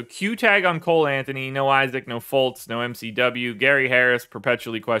 So Q tag on Cole Anthony, no Isaac, no Fultz, no MCW. Gary Harris,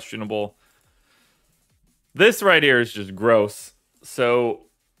 perpetually questionable. This right here is just gross. So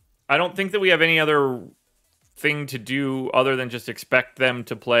I don't think that we have any other thing to do other than just expect them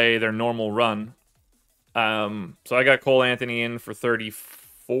to play their normal run. So I got Cole Anthony in for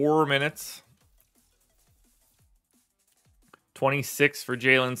 34 minutes. 26 for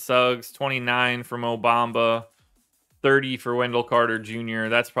Jalen Suggs. 29 for Mo Bamba. 30 for Wendell Carter Jr.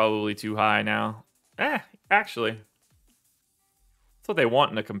 That's probably too high now. Actually. That's what they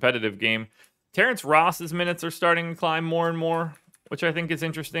want in a competitive game. Terrence Ross's minutes are starting to climb more and more, which I think is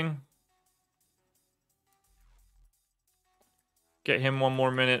interesting. Get him one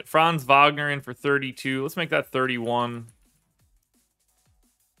more minute. Franz Wagner in for 32. Let's make that 31.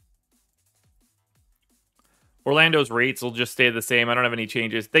 Orlando's rates will just stay the same. I don't have any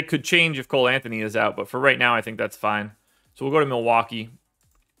changes. They could change if Cole Anthony is out, but for right now, I think that's fine. So we'll go to Milwaukee.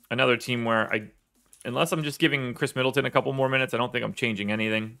 Another team where unless I'm just giving Chris Middleton a couple more minutes, I don't think I'm changing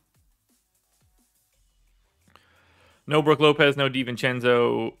anything. No Brook Lopez, no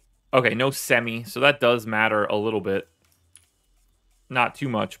DiVincenzo. Okay, no Semi, so that does matter a little bit. Not too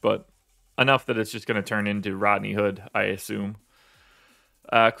much, but enough that it's just going to turn into Rodney Hood, I assume.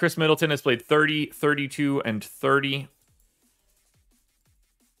 Chris Middleton has played 30, 32, and 30.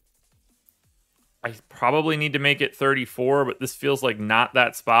 I probably need to make it 34, but this feels like not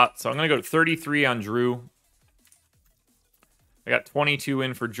that spot. So I'm going to go to 33 on Drew. I got 22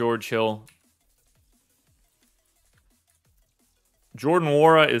 in for George Hill. Jordan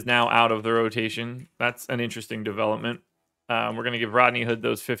Wara is now out of the rotation. That's an interesting development. We're going to give Rodney Hood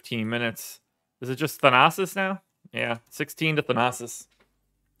those 15 minutes. Is it just Thanasis now? Yeah, 16 to Thanasis.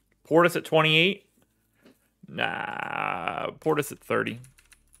 Portis at 28. Nah, Portis at 30.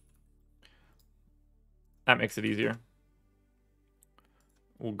 That makes it easier.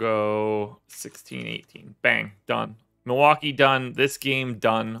 We'll go 16, 18. Bang, done. Milwaukee done. This game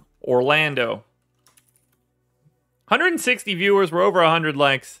done. Orlando. 160 viewers. We're over 100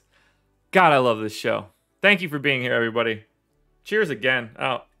 likes. God, I love this show. Thank you for being here, everybody. Cheers again.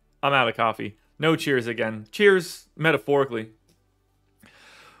 Oh, I'm out of coffee. No cheers again. Cheers metaphorically.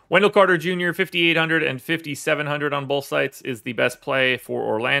 Wendell Carter Jr., 5,800 and 5,700 on both sites is the best play for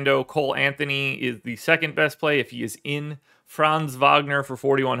Orlando. Cole Anthony is the second best play if he is in. Franz Wagner for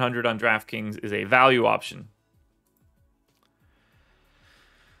 4,100 on DraftKings is a value option.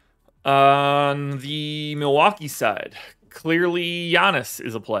 On the Milwaukee side, clearly Giannis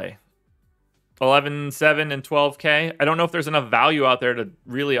is a play. 11-7 and 12K. I don't know if there's enough value out there to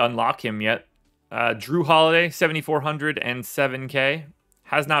really unlock him yet. Drew Holiday, 7,400 and 7K.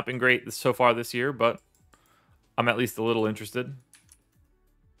 Has not been great so far this year, but I'm at least a little interested.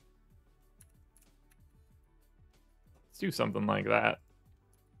 Let's do something like that.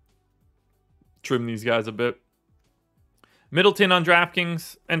 Trim these guys a bit. Middleton on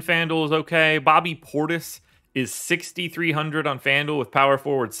DraftKings and FanDuel is okay. Bobby Portis is 6,300 on FanDuel with power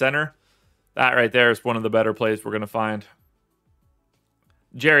forward center. That right there is one of the better plays we're going to find.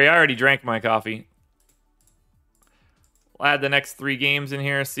 Jerry, I already drank my coffee. We'll add the next 3 games in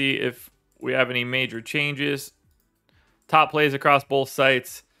here, see if we have any major changes. Top plays across both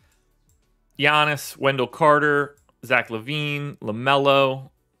sites. Giannis, Wendell Carter, Zach LaVine, LaMelo.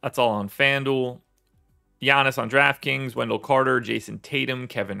 That's all on FanDuel. Giannis on DraftKings, Wendell Carter, Jason Tatum,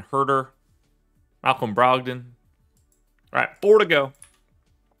 Kevin Huerter, Malcolm Brogdon. All right, 4 to go.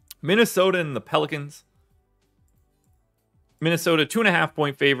 Minnesota and the Pelicans. Minnesota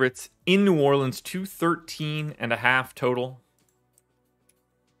 2.5-point favorites in New Orleans, 213.5 total.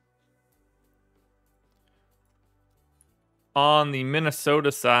 On the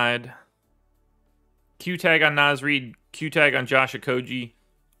Minnesota side, Q-tag on Naz Reid, Q-tag on Josh Okogie.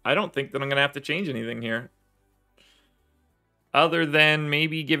 I don't think that I'm going to have to change anything here. Other than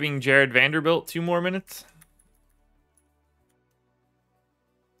maybe giving Jared Vanderbilt 2 more minutes.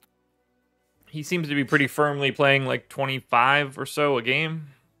 He seems to be pretty firmly playing like 25 or so a game.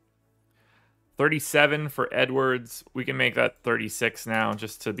 37 for Edwards. We can make that 36 now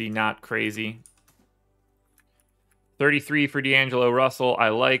just to be not crazy. 33 for D'Angelo Russell. I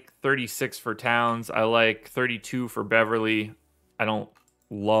like 36 for Towns. I like 32 for Beverly. I don't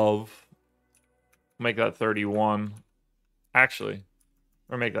love. Make that 31. Actually,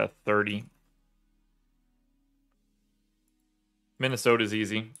 or make that 30. Minnesota's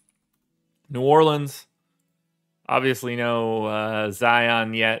easy. New Orleans, obviously no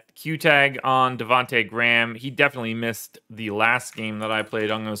Zion yet. Q-tag on Devontae Graham. He definitely missed the last game that I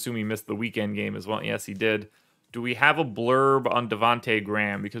played. I'm going to assume he missed the weekend game as well. Yes, he did. Do we have a blurb on Devontae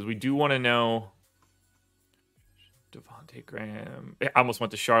Graham? Because we do want to know. Devontae Graham. I almost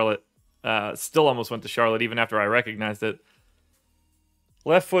went to Charlotte. Still almost went to Charlotte even after I recognized it.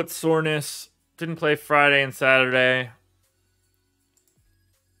 Left foot soreness. Didn't play Friday and Saturday.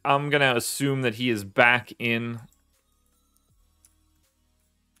 I'm going to assume that he is back in.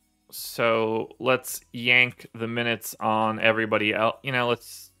 So let's yank the minutes on everybody else. You know,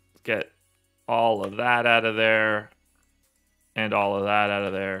 let's get all of that out of there. And all of that out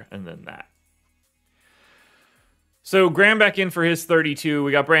of there. And then that. So Graham back in for his 32.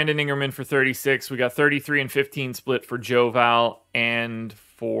 We got Brandon Ingram in for 36. We got 33 and 15 split for Joe Val and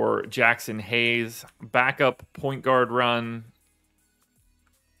for Jackson Hayes. Backup point guard run.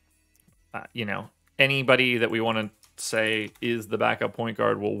 You know, anybody that we want to say is the backup point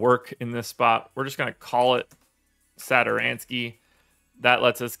guard will work in this spot. We're just going to call it Satoransky. That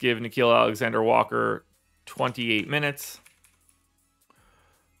lets us give Nickeil Alexander-Walker 28 minutes.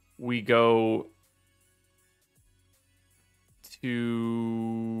 We go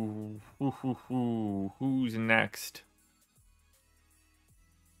to... Who's next?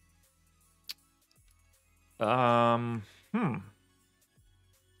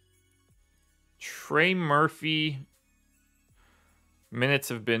 Trey Murphy. Minutes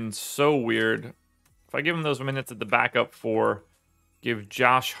have been so weird. If I give him those minutes at the backup 4, give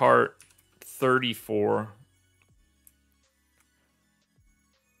Josh Hart 34.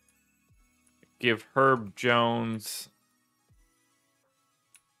 Give Herb Jones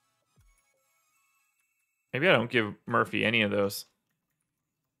Maybe I don't give Murphy any of those.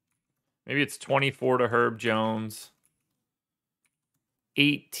 Maybe it's 24 to Herb Jones,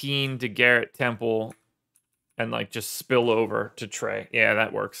 18 to Garrett Temple, and like just spill over to Trey. Yeah,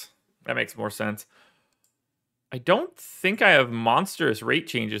 that works. That makes more sense. I don't think I have monstrous rate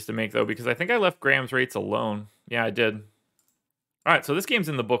changes to make, though, because I think I left Graham's rates alone. Yeah, I did. All right, so this game's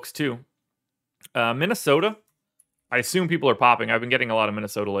in the books, too. Minnesota. I assume people are popping. I've been getting a lot of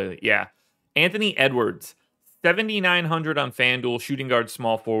Minnesota lately. Yeah. Anthony Edwards, 7,900 on FanDuel, shooting guard,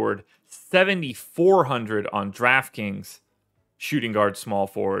 small forward. 7,400 on DraftKings, shooting guard, small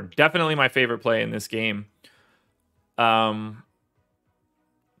forward. Definitely my favorite play in this game. Towns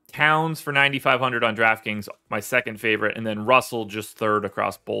for 9,500 on DraftKings, my second favorite, and then Russell just third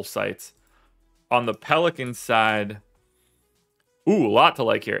across both sites. On the Pelicans side, ooh, a lot to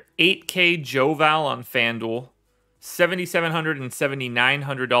like here. 8K Joe Val on FanDuel, $7,700 and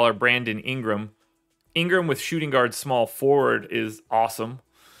 $7,900 Brandon Ingram. Ingram with shooting guard, small forward is awesome.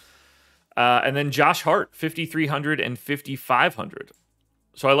 And then Josh Hart, 5,300 and 5,500.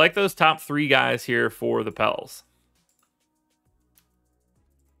 So I like those top three guys here for the Pels.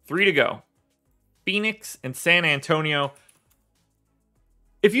 3 to go. Phoenix and San Antonio.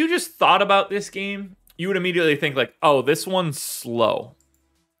 If you just thought about this game, you would immediately think like, oh, this one's slow.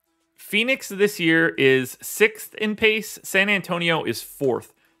 Phoenix this year is 6th in pace. San Antonio is 4th.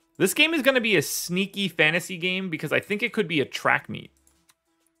 This game is going to be a sneaky fantasy game because I think it could be a track meet.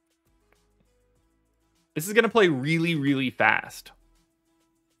 This is going to play really, really fast.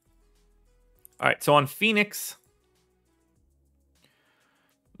 All right, so on Phoenix,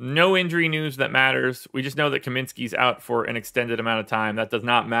 no injury news that matters. We just know that Kaminsky's out for an extended amount of time. That does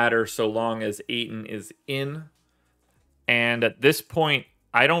not matter so long as Ayton is in. And at this point,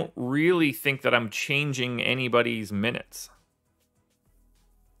 I don't really think that I'm changing anybody's minutes.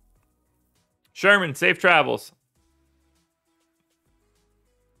 Sherman, safe travels.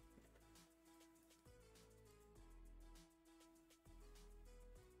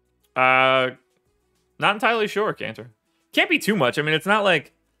 Not entirely sure, Cantor. Can't be too much. I mean, it's not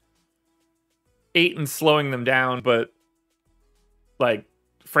like Ayton slowing them down, but like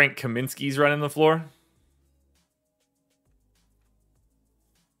Frank Kaminsky's running the floor.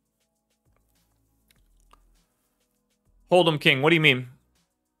 Hold'em King, what do you mean?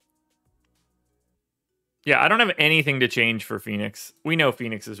 Yeah, I don't have anything to change for Phoenix. We know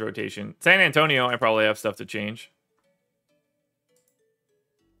Phoenix's rotation. San Antonio, I probably have stuff to change.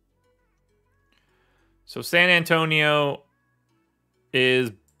 So San Antonio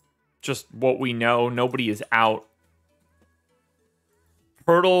is just what we know. Nobody is out.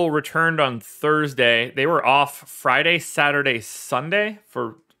 Pirtle returned on Thursday. They were off Friday, Saturday, Sunday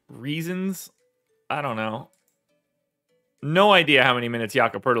for reasons. I don't know. No idea how many minutes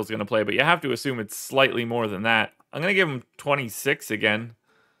Jakob Pirtle's going to play, but you have to assume it's slightly more than that. I'm going to give him 26 again.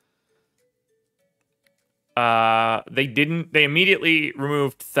 They immediately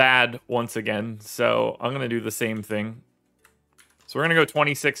removed Thad once again, so I'm going to do the same thing. So we're going to go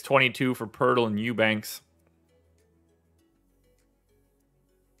 26-22 for Pirtle and Eubanks.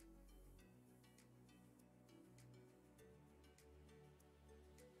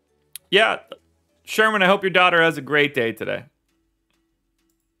 Yeah, Sherman, I hope your daughter has a great day today.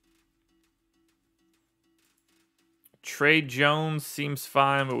 Trey Jones seems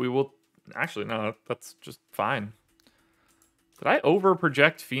fine, but we will... Actually, no, that's just fine. Did I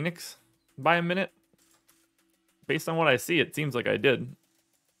over-project Phoenix by a minute? Based on what I see, it seems like I did.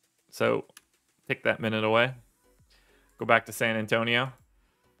 So, take that minute away. Go back to San Antonio.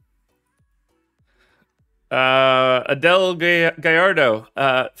 Adele Gallardo.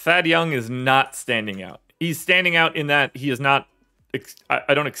 Thad Young is not standing out. He's standing out in that he is not...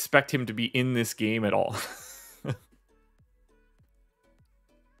 I don't expect him to be in this game at all.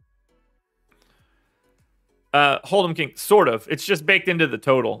 Hold'em King, sort of. It's just baked into the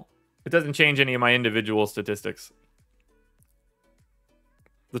total. It doesn't change any of my individual statistics.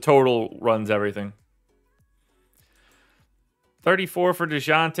 The total runs everything. 34 for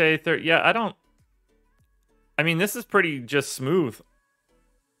DeJounte. Yeah, I don't... I mean, this is pretty just smooth.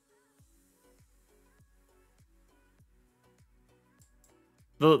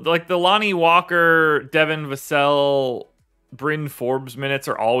 The Lonnie Walker, Devin Vassell, Bryn Forbes minutes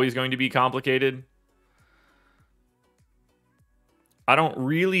are always going to be complicated. I don't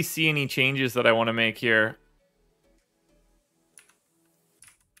really see any changes that I want to make here.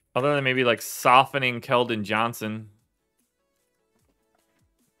 Other than maybe like softening Keldon Johnson.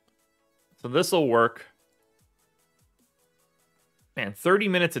 So this will work. Man, 30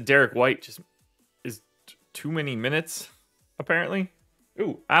 minutes of Derek White just is too many minutes, apparently.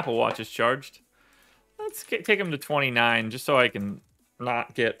 Ooh, Apple Watch is charged. Let's take him to 29, just so I can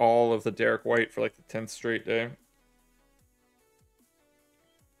not get all of the Derek White for like the 10th straight day.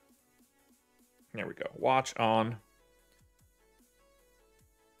 There we go. Watch on.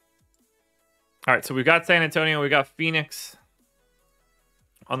 All right, so we've got San Antonio. We got Phoenix.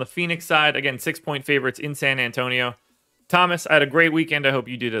 On the Phoenix side, again, 6-point favorites in San Antonio. Thomas, I had a great weekend. I hope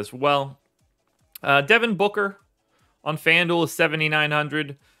you did as well. Devin Booker on FanDuel is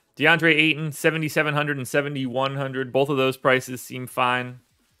 7,900. DeAndre Ayton, 7,700 and 7,100. Both of those prices seem fine.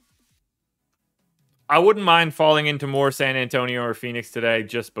 I wouldn't mind falling into more San Antonio or Phoenix today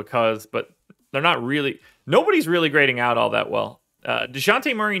just because, but they're not really... Nobody's really grading out all that well.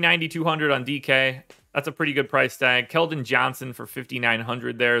 DeJounte Murray, 9,200 on DK. That's a pretty good price tag. Keldon Johnson for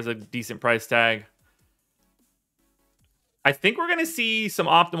 5,900 there is a decent price tag. I think we're going to see some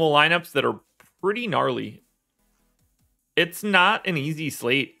optimal lineups that are pretty gnarly. It's not an easy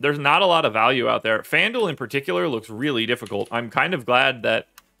slate. There's not a lot of value out there. FanDuel in particular looks really difficult. I'm kind of glad that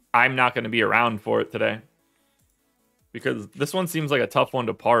I'm not going to be around for it today, because this one seems like a tough one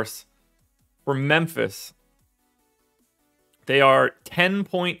to parse. For Memphis, they are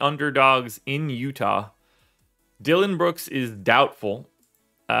 10-point underdogs in Utah. Dillon Brooks is doubtful.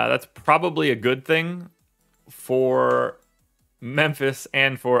 That's probably a good thing for Memphis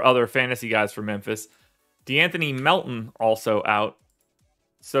and for other fantasy guys for Memphis. DeAnthony Melton also out.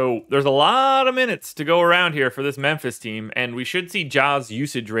 So there's a lot of minutes to go around here for this Memphis team, and we should see Ja's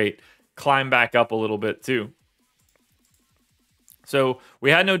usage rate climb back up a little bit too. So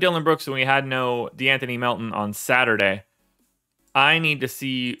we had no Dillon Brooks and we had no DeAnthony Melton on Saturday. I need to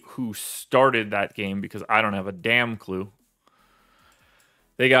see who started that game because I don't have a damn clue.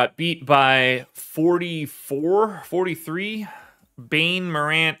 They got beat by 44, 43. Bane,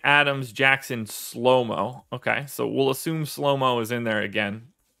 Morant, Adams, Jackson, Slow-Mo. Okay, so we'll assume Slow-Mo is in there again.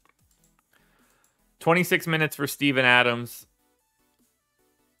 26 minutes for Steven Adams.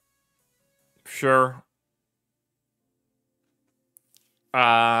 Sure.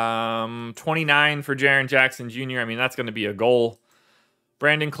 29 for Jaren Jackson Jr. I mean, that's going to be a goal.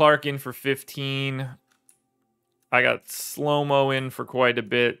 Brandon Clark in for 15. I got Slow-Mo in for quite a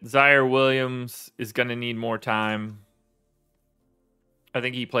bit. Zaire Williams is going to need more time. I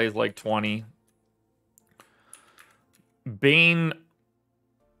think he plays like 20. Bane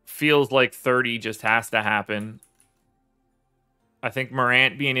feels like 30 just has to happen. I think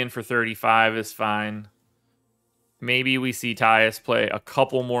Morant being in for 35 is fine. Maybe we see Tyus play a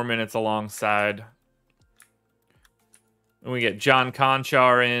couple more minutes alongside. And we get John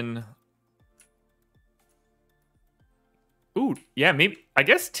Conchar in. Ooh, yeah, maybe. I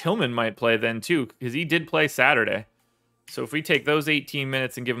guess Tillman might play then too, because he did play Saturday. So if we take those 18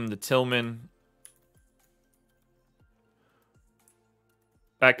 minutes and give him to Tillman,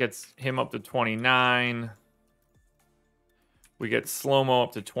 that gets him up to 29. We get Slow-Mo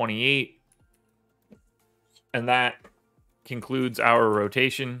up to 28. And that concludes our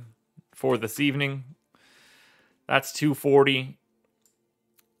rotation for this evening. That's 240.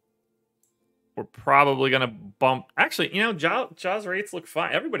 We're probably going to bump... Actually, you know, Ja's rates look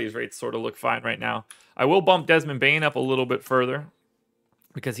fine. Everybody's rates sort of look fine right now. I will bump Desmond Bane up a little bit further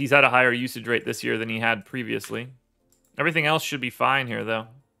because he's had a higher usage rate this year than he had previously. Everything else should be fine here, though.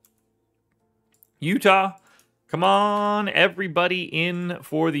 Utah. Come on, everybody in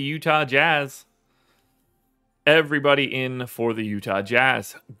for the Utah Jazz. Everybody in for the Utah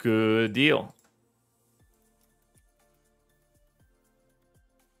Jazz. Good deal.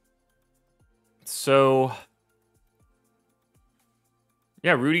 So,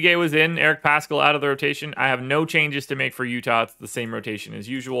 yeah, Rudy Gay was in. Eric Paschall out of the rotation. I have no changes to make for Utah. It's the same rotation as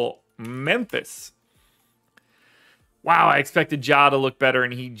usual. Memphis. Wow, I expected Ja to look better,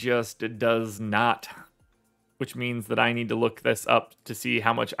 and he just does not. Which means that I need to look this up to see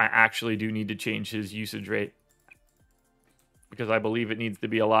how much I actually do need to change his usage rate. Because I believe it needs to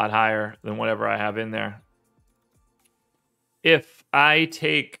be a lot higher than whatever I have in there. If I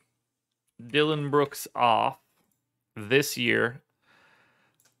take Dillon Brooks off this year,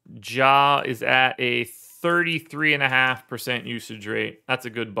 Ja is at a 33.5% usage rate. That's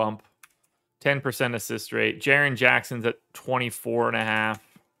a good bump. 10% assist rate. Jaren Jackson's at 24.5.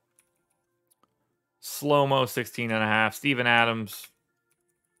 Slow-Mo 16.5. Steven Adams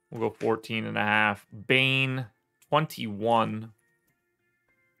will go 14.5. Bane 21.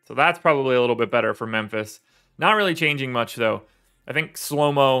 So that's probably a little bit better for Memphis. Not really changing much though. I think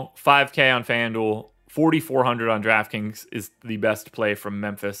Slow-Mo 5K on FanDuel, 4,400 on DraftKings is the best play from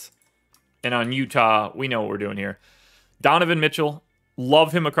Memphis. And on Utah, we know what we're doing here. Donovan Mitchell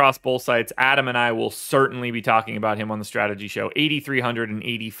Love him across both sites. Adam and I will certainly be talking about him on the strategy show. 8,300 and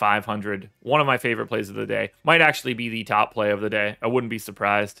 8,500. One of my favorite plays of the day. Might actually be the top play of the day. I wouldn't be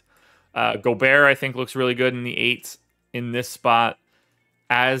surprised. Gobert, I think, looks really good in the 8s in this spot,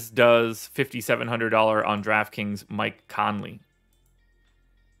 as does $5,700 on DraftKings Mike Conley.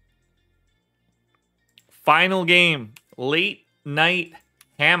 Final game, late night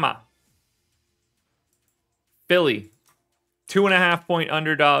hammer. Philly, 2.5-point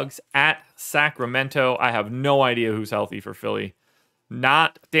underdogs at Sacramento. I have no idea who's healthy for Philly.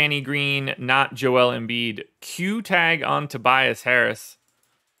 Not Danny Green, not Joel Embiid. Q tag on Tobias Harris.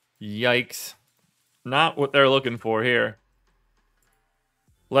 Yikes. Not what they're looking for here.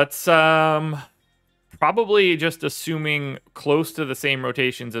 Let's probably just assuming close to the same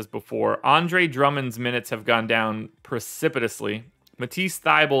rotations as before. Andre Drummond's minutes have gone down precipitously. Matisse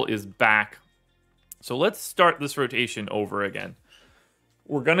Thybulle is back. So let's start this rotation over again.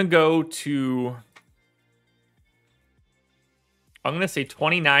 We're going to go to, I'm going to say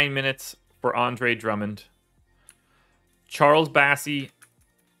 29 minutes for Andre Drummond. Charles Bassey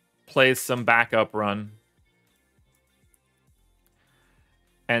plays some backup run.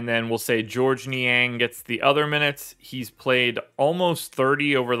 And then we'll say George Niang gets the other minutes. He's played almost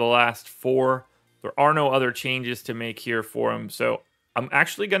 30 over the last 4. There are no other changes to make here for him. So I'm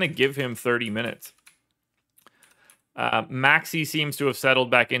actually going to give him 30 minutes. Maxey seems to have settled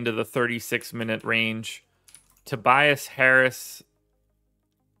back into the 36-minute range. Tobias Harris,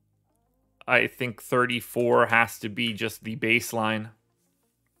 I think 34 has to be just the baseline.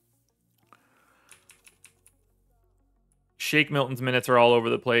 Shake Milton's minutes are all over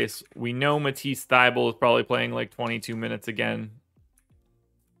the place. We know Matisse Thybulle is probably playing like 22 minutes again.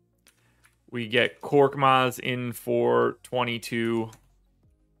 We get Korkmaz in for 22.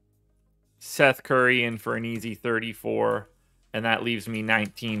 Seth Curry in for an easy 34. And that leaves me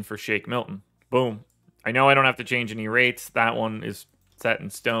 19 for Shake Milton. Boom. I know I don't have to change any rates. That one is set in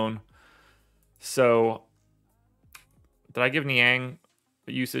stone. So, did I give Niang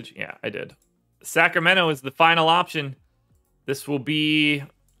usage? Yeah, I did. Sacramento is the final option. This will be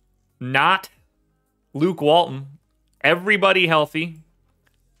not Luke Walton. Everybody healthy.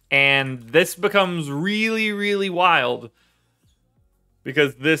 And this becomes really, really wild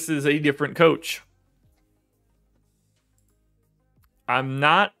because this is a different coach.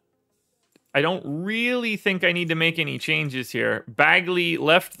 I don't really think I need to make any changes here. Bagley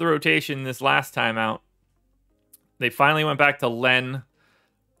left the rotation this last time out. They finally went back to Len.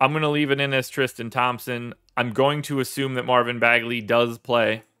 I'm going to leave it in as Tristan Thompson. I'm going to assume that Marvin Bagley does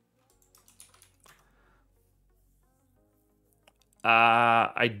play.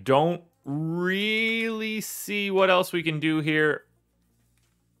 I don't really see what else we can do here.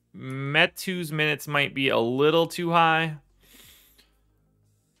 Metu's minutes might be a little too high.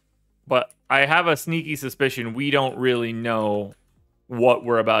 But I have a sneaky suspicion we don't really know what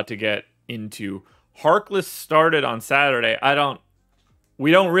we're about to get into. Harkless started on Saturday.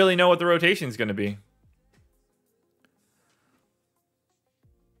 We don't really know what the rotation is going to be.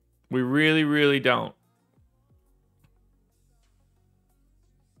 We really, really don't.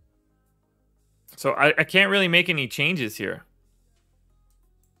 So I can't really make any changes here.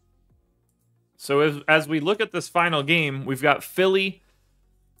 So as we look at this final game, we've got Philly,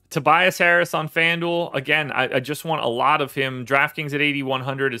 Tobias Harris on FanDuel. Again, I just want a lot of him. DraftKings at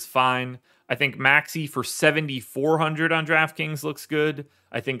 8,100 is fine. I think Maxey for 7,400 on DraftKings looks good.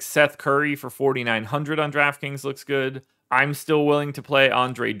 I think Seth Curry for 4,900 on DraftKings looks good. I'm still willing to play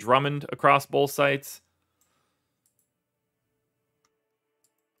Andre Drummond across both sites.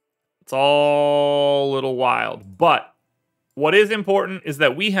 It's all a little wild. But what is important is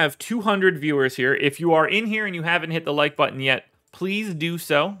that we have 200 viewers here. If you are in here and you haven't hit the like button yet, please do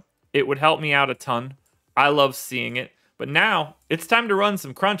so. It would help me out a ton. I love seeing it. But now it's time to run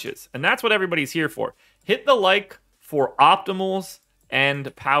some crunches. And that's what everybody's here for. Hit the like for optimals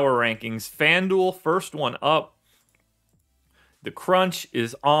and power rankings. FanDuel, first one up. The crunch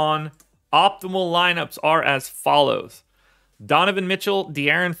is on. Optimal lineups are as follows. Donovan Mitchell,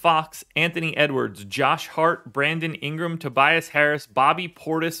 De'Aaron Fox, Anthony Edwards, Josh Hart, Brandon Ingram, Tobias Harris, Bobby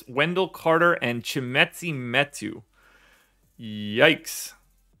Portis, Wendell Carter, and Chimezie Metu. Yikes.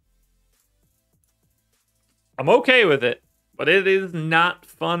 I'm okay with it, but it is not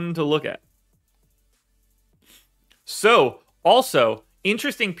fun to look at. So, also,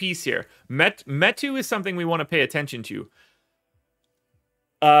 interesting piece here. Metu is something we want to pay attention to.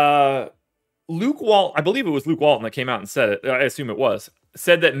 Luke Walton, I believe it was Luke Walton that came out and said it. I assume it was.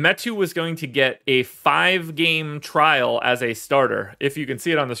 Said that Metu was going to get a 5-game trial as a starter. If you can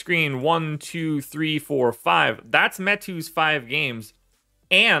see it on the screen, 1, 2, 3, 4, 5. That's Metu's 5 games.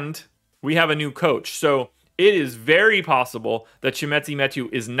 And we have a new coach. So it is very possible that Chimezie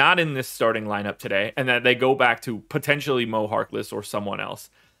Metu is not in this starting lineup today and that they go back to potentially Mo Harkless or someone else.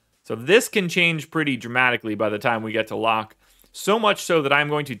 So this can change pretty dramatically by the time we get to lock. So much so that I'm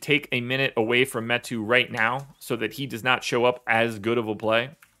going to take a minute away from Metu right now so that he does not show up as good of a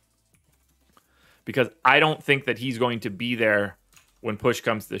play. Because I don't think that he's going to be there when push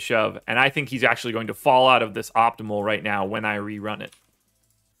comes to shove. And I think he's actually going to fall out of this optimal right now when I rerun it.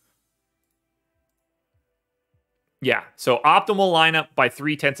 Yeah, so optimal lineup by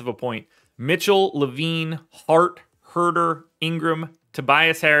 0.3 of a point. Mitchell, Levine, Hart, Herder, Ingram,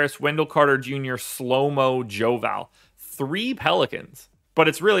 Tobias Harris, Wendell Carter Jr., Slow-Mo, Joval. 3 Pelicans. But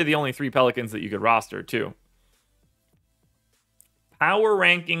it's really the only 3 Pelicans that you could roster, too. Power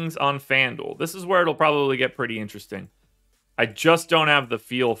rankings on FanDuel. This is where it'll probably get pretty interesting. I just don't have the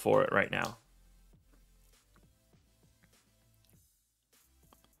feel for it right now.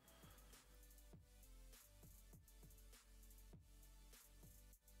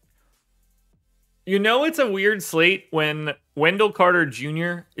 You know it's a weird slate when Wendell Carter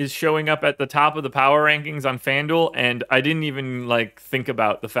Jr. is showing up at the top of the power rankings on FanDuel, and I didn't even think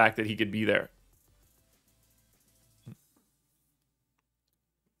about the fact that he could be there.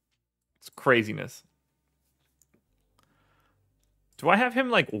 It's craziness. Do I have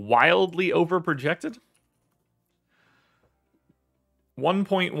him wildly overprojected?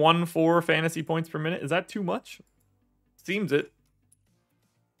 1.14 fantasy points per minute. Is that too much? Seems it.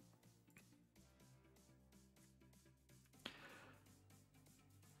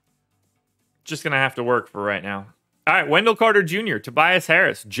 Just going to have to work for right now. All right, Wendell Carter Jr., Tobias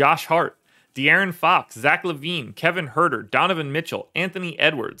Harris, Josh Hart, De'Aaron Fox, Zach LaVine, Kevin Herter, Donovan Mitchell, Anthony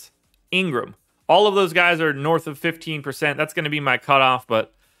Edwards, Ingram. All of those guys are north of 15%. That's going to be my cutoff,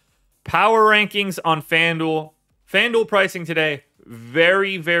 but power rankings on FanDuel. FanDuel pricing today,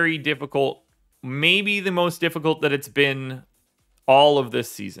 very, very difficult. Maybe the most difficult that it's been all of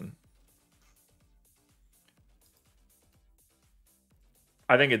this season.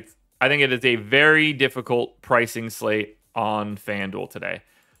 I think it is a very difficult pricing slate on FanDuel today.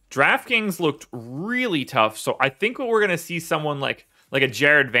 DraftKings looked really tough, so I think what we're going to see someone like a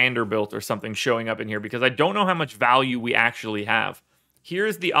Jared Vanderbilt or something showing up in here because I don't know how much value we actually have.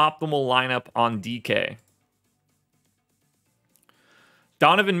 Here's the optimal lineup on DK.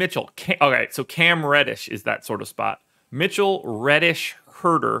 Donovan Mitchell. Okay, so Cam Reddish is that sort of spot. Mitchell, Reddish,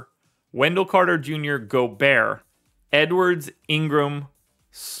 Herter, Wendell Carter Jr., Gobert, Edwards, Ingram,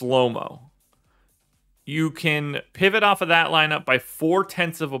 Slow-Mo. You can pivot off of that lineup by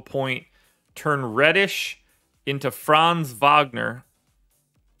 0.4 of a point, turn Reddish into Franz Wagner,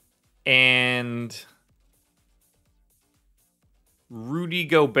 and Rudy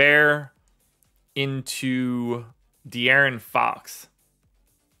Gobert into De'Aaron Fox.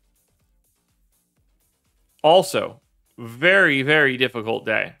 Also, very, very difficult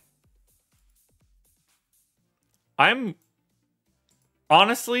day. I'm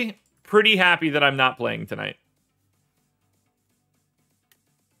honestly pretty happy that I'm not playing tonight.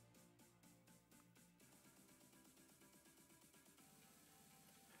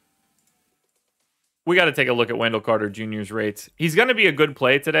 We got to take a look at Wendell Carter Jr.'s rates. He's going to be a good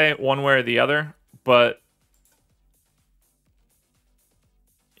play today, one way or the other, but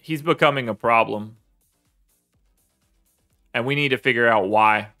he's becoming a problem. And we need to figure out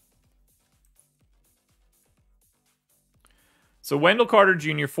why. So Wendell Carter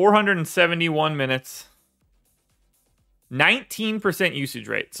Jr., 471 minutes, 19% usage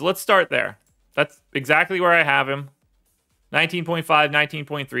rate. So let's start there. That's exactly where I have him. 19.5,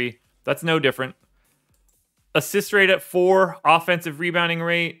 19.3. That's no different. Assist rate at 4, offensive rebounding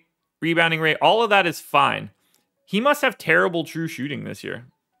rate, all of that is fine. He must have terrible true shooting this year.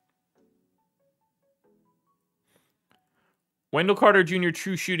 Wendell Carter Jr.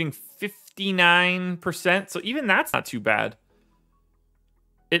 true shooting 59%. So even that's not too bad.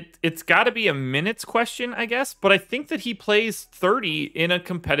 It's got to be a minutes question, I guess. But I think that he plays 30 in a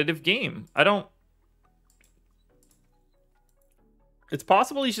competitive game. It's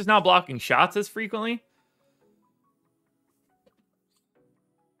possible he's just not blocking shots as frequently.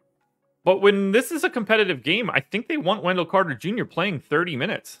 But when this is a competitive game, I think they want Wendell Carter Jr. playing 30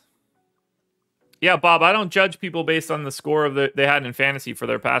 minutes. Yeah, Bob, I don't judge people based on the score they had in fantasy for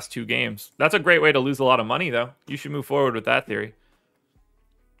their past 2 games. That's a great way to lose a lot of money, though. You should move forward with that theory.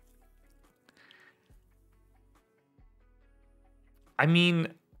 I mean,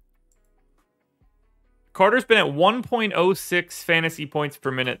 Carter's been at 1.06 fantasy points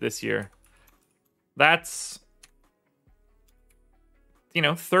per minute this year. That's,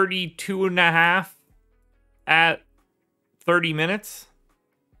 32.5 at 30 minutes.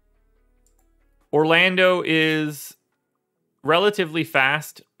 Orlando is relatively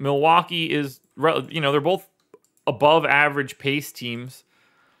fast. Milwaukee is, they're both above average pace teams.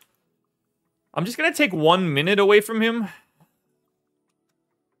 I'm just going to take 1 minute away from him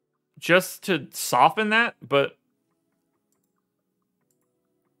just to soften that, but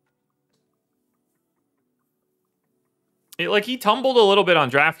he tumbled a little bit on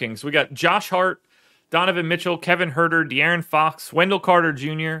DraftKings. We got Josh Hart, Donovan Mitchell, Kevin Huerter, De'Aaron Fox, Wendell Carter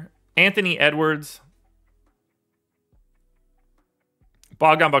Jr., Anthony Edwards,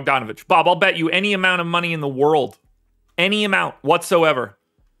 Bogdan Bogdanovic. Bob, I'll bet you any amount of money in the world, any amount whatsoever,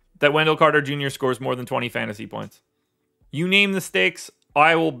 that Wendell Carter Jr. scores more than 20 fantasy points. You name the stakes,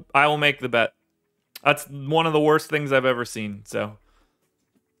 I will make the bet. That's one of the worst things I've ever seen. So,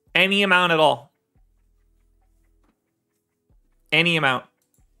 any amount at all. Any amount.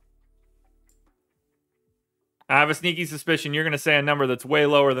 I have a sneaky suspicion you're going to say a number that's way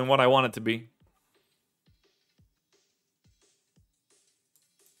lower than what I want it to be.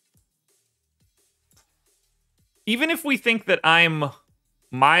 Even if we think that I'm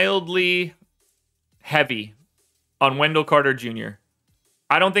mildly heavy on Wendell Carter Jr.,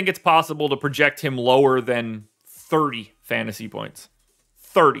 I don't think it's possible to project him lower than 30 fantasy points.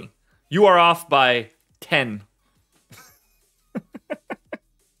 30. You are off by 10.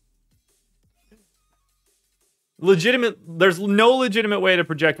 There's no legitimate way to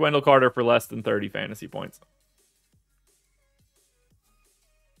project Wendell Carter for less than 30 fantasy points.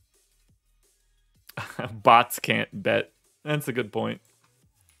 Bots can't bet. That's a good point.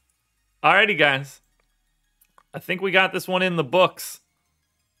 Alrighty, guys. I think we got this one in the books.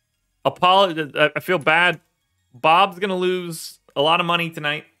 I feel bad. Bob's going to lose a lot of money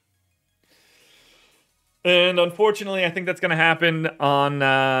tonight. And unfortunately, I think that's going to happen on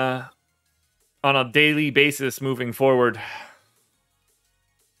a daily basis moving forward.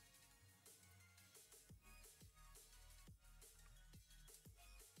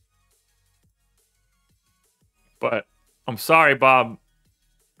 But I'm sorry, Bob.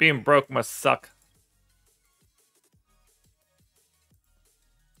 Being broke must suck.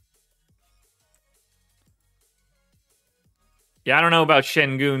 Yeah, I don't know about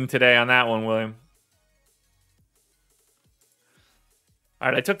Şengün today on that one, William. All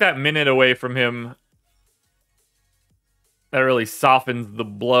right, I took that minute away from him. That really softens the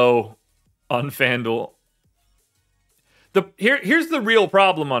blow on FanDuel. Here's the real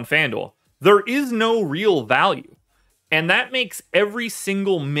problem on FanDuel. There is no real value. And that makes every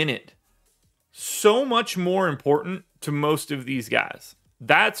single minute so much more important to most of these guys.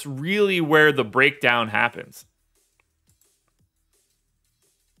 That's really where the breakdown happens.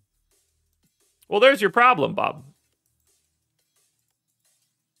 Well, there's your problem, Bob.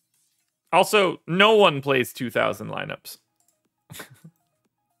 Also, no one plays 2,000 lineups.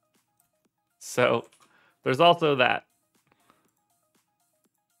 So, there's also that.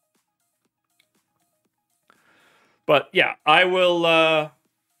 But yeah, I will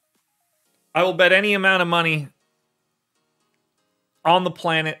bet any amount of money on the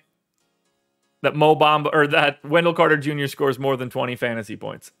planet that that Wendell Carter Jr. scores more than 20 fantasy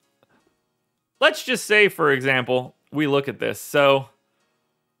points. Let's just say, for example, we look at this. So,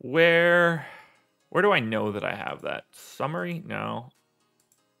 where do I know that I have that? Summary? No.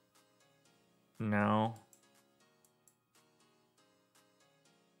 No.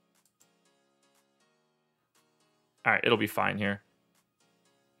 All right, it'll be fine here.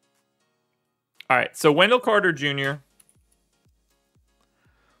 All right, so Wendell Carter Jr.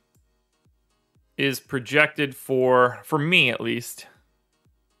 is projected for me at least,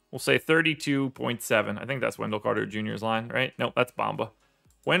 we'll say 32.7. I think that's Wendell Carter Jr.'s line, right? Nope, that's Bamba.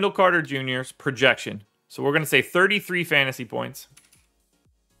 Wendell Carter Jr.'s projection. So we're going to say 33 fantasy points.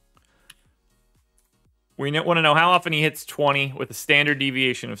 We want to know how often he hits 20 with a standard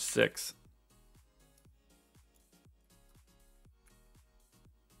deviation of 6.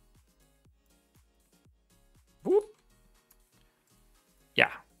 Whoop.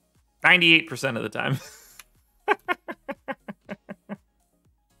 Yeah, 98% of the time.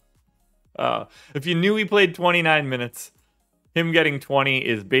 If you knew he played 29 minutes, him getting 20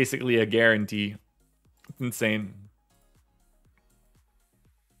 is basically a guarantee. It's insane.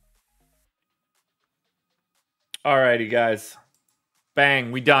 Alrighty, guys.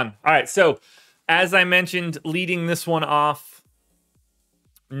 Bang, we done. All right, so as I mentioned, leading this one off,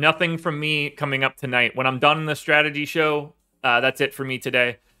 nothing from me coming up tonight. When I'm done in the strategy show, that's it for me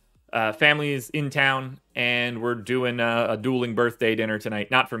today. Family is in town, and we're doing a dueling birthday dinner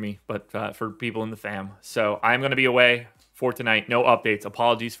tonight. Not for me, but for people in the fam. So I'm going to be away for tonight. No updates.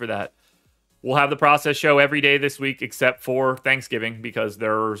 Apologies for that. We'll have the process show every day this week except for Thanksgiving because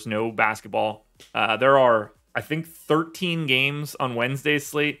there's no basketball. There are, I think, 13 games on Wednesday's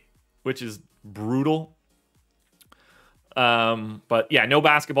slate, which is brutal. But yeah, no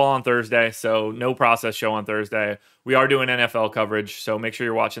basketball on Thursday, so no process show on Thursday. We are doing NFL coverage, so make sure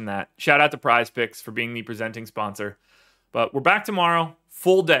you're watching that. Shout out to Prize Picks for being the presenting sponsor. But we're back tomorrow,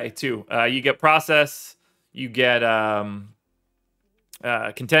 full day too. You get process, you get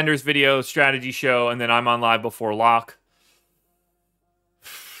contenders video, strategy show, and then I'm on live before lock.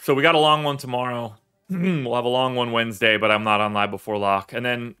 So we got a long one tomorrow. We'll have a long one Wednesday, but I'm not on live before lock. And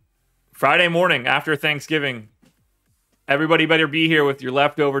then Friday morning after Thanksgiving, everybody better be here with your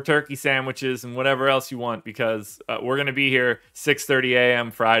leftover turkey sandwiches and whatever else you want, because we're going to be here 6:30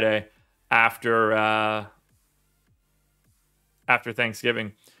 a.m. Friday after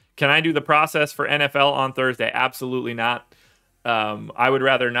Thanksgiving. Can I do the process for NFL on Thursday? Absolutely not. I would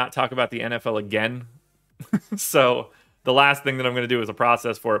rather not talk about the NFL again. So the last thing that I'm going to do is a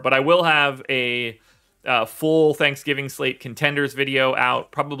process for it. But I will have a full Thanksgiving slate contenders video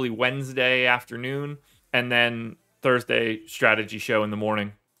out probably Wednesday afternoon, and then Thursday strategy show in the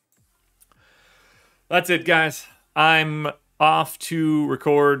morning. That's it, guys. I'm off to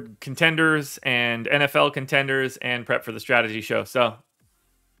record contenders and NFL contenders and prep for the strategy show. So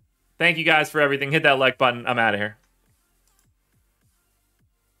thank you guys for everything. Hit that like button. I'm out of here.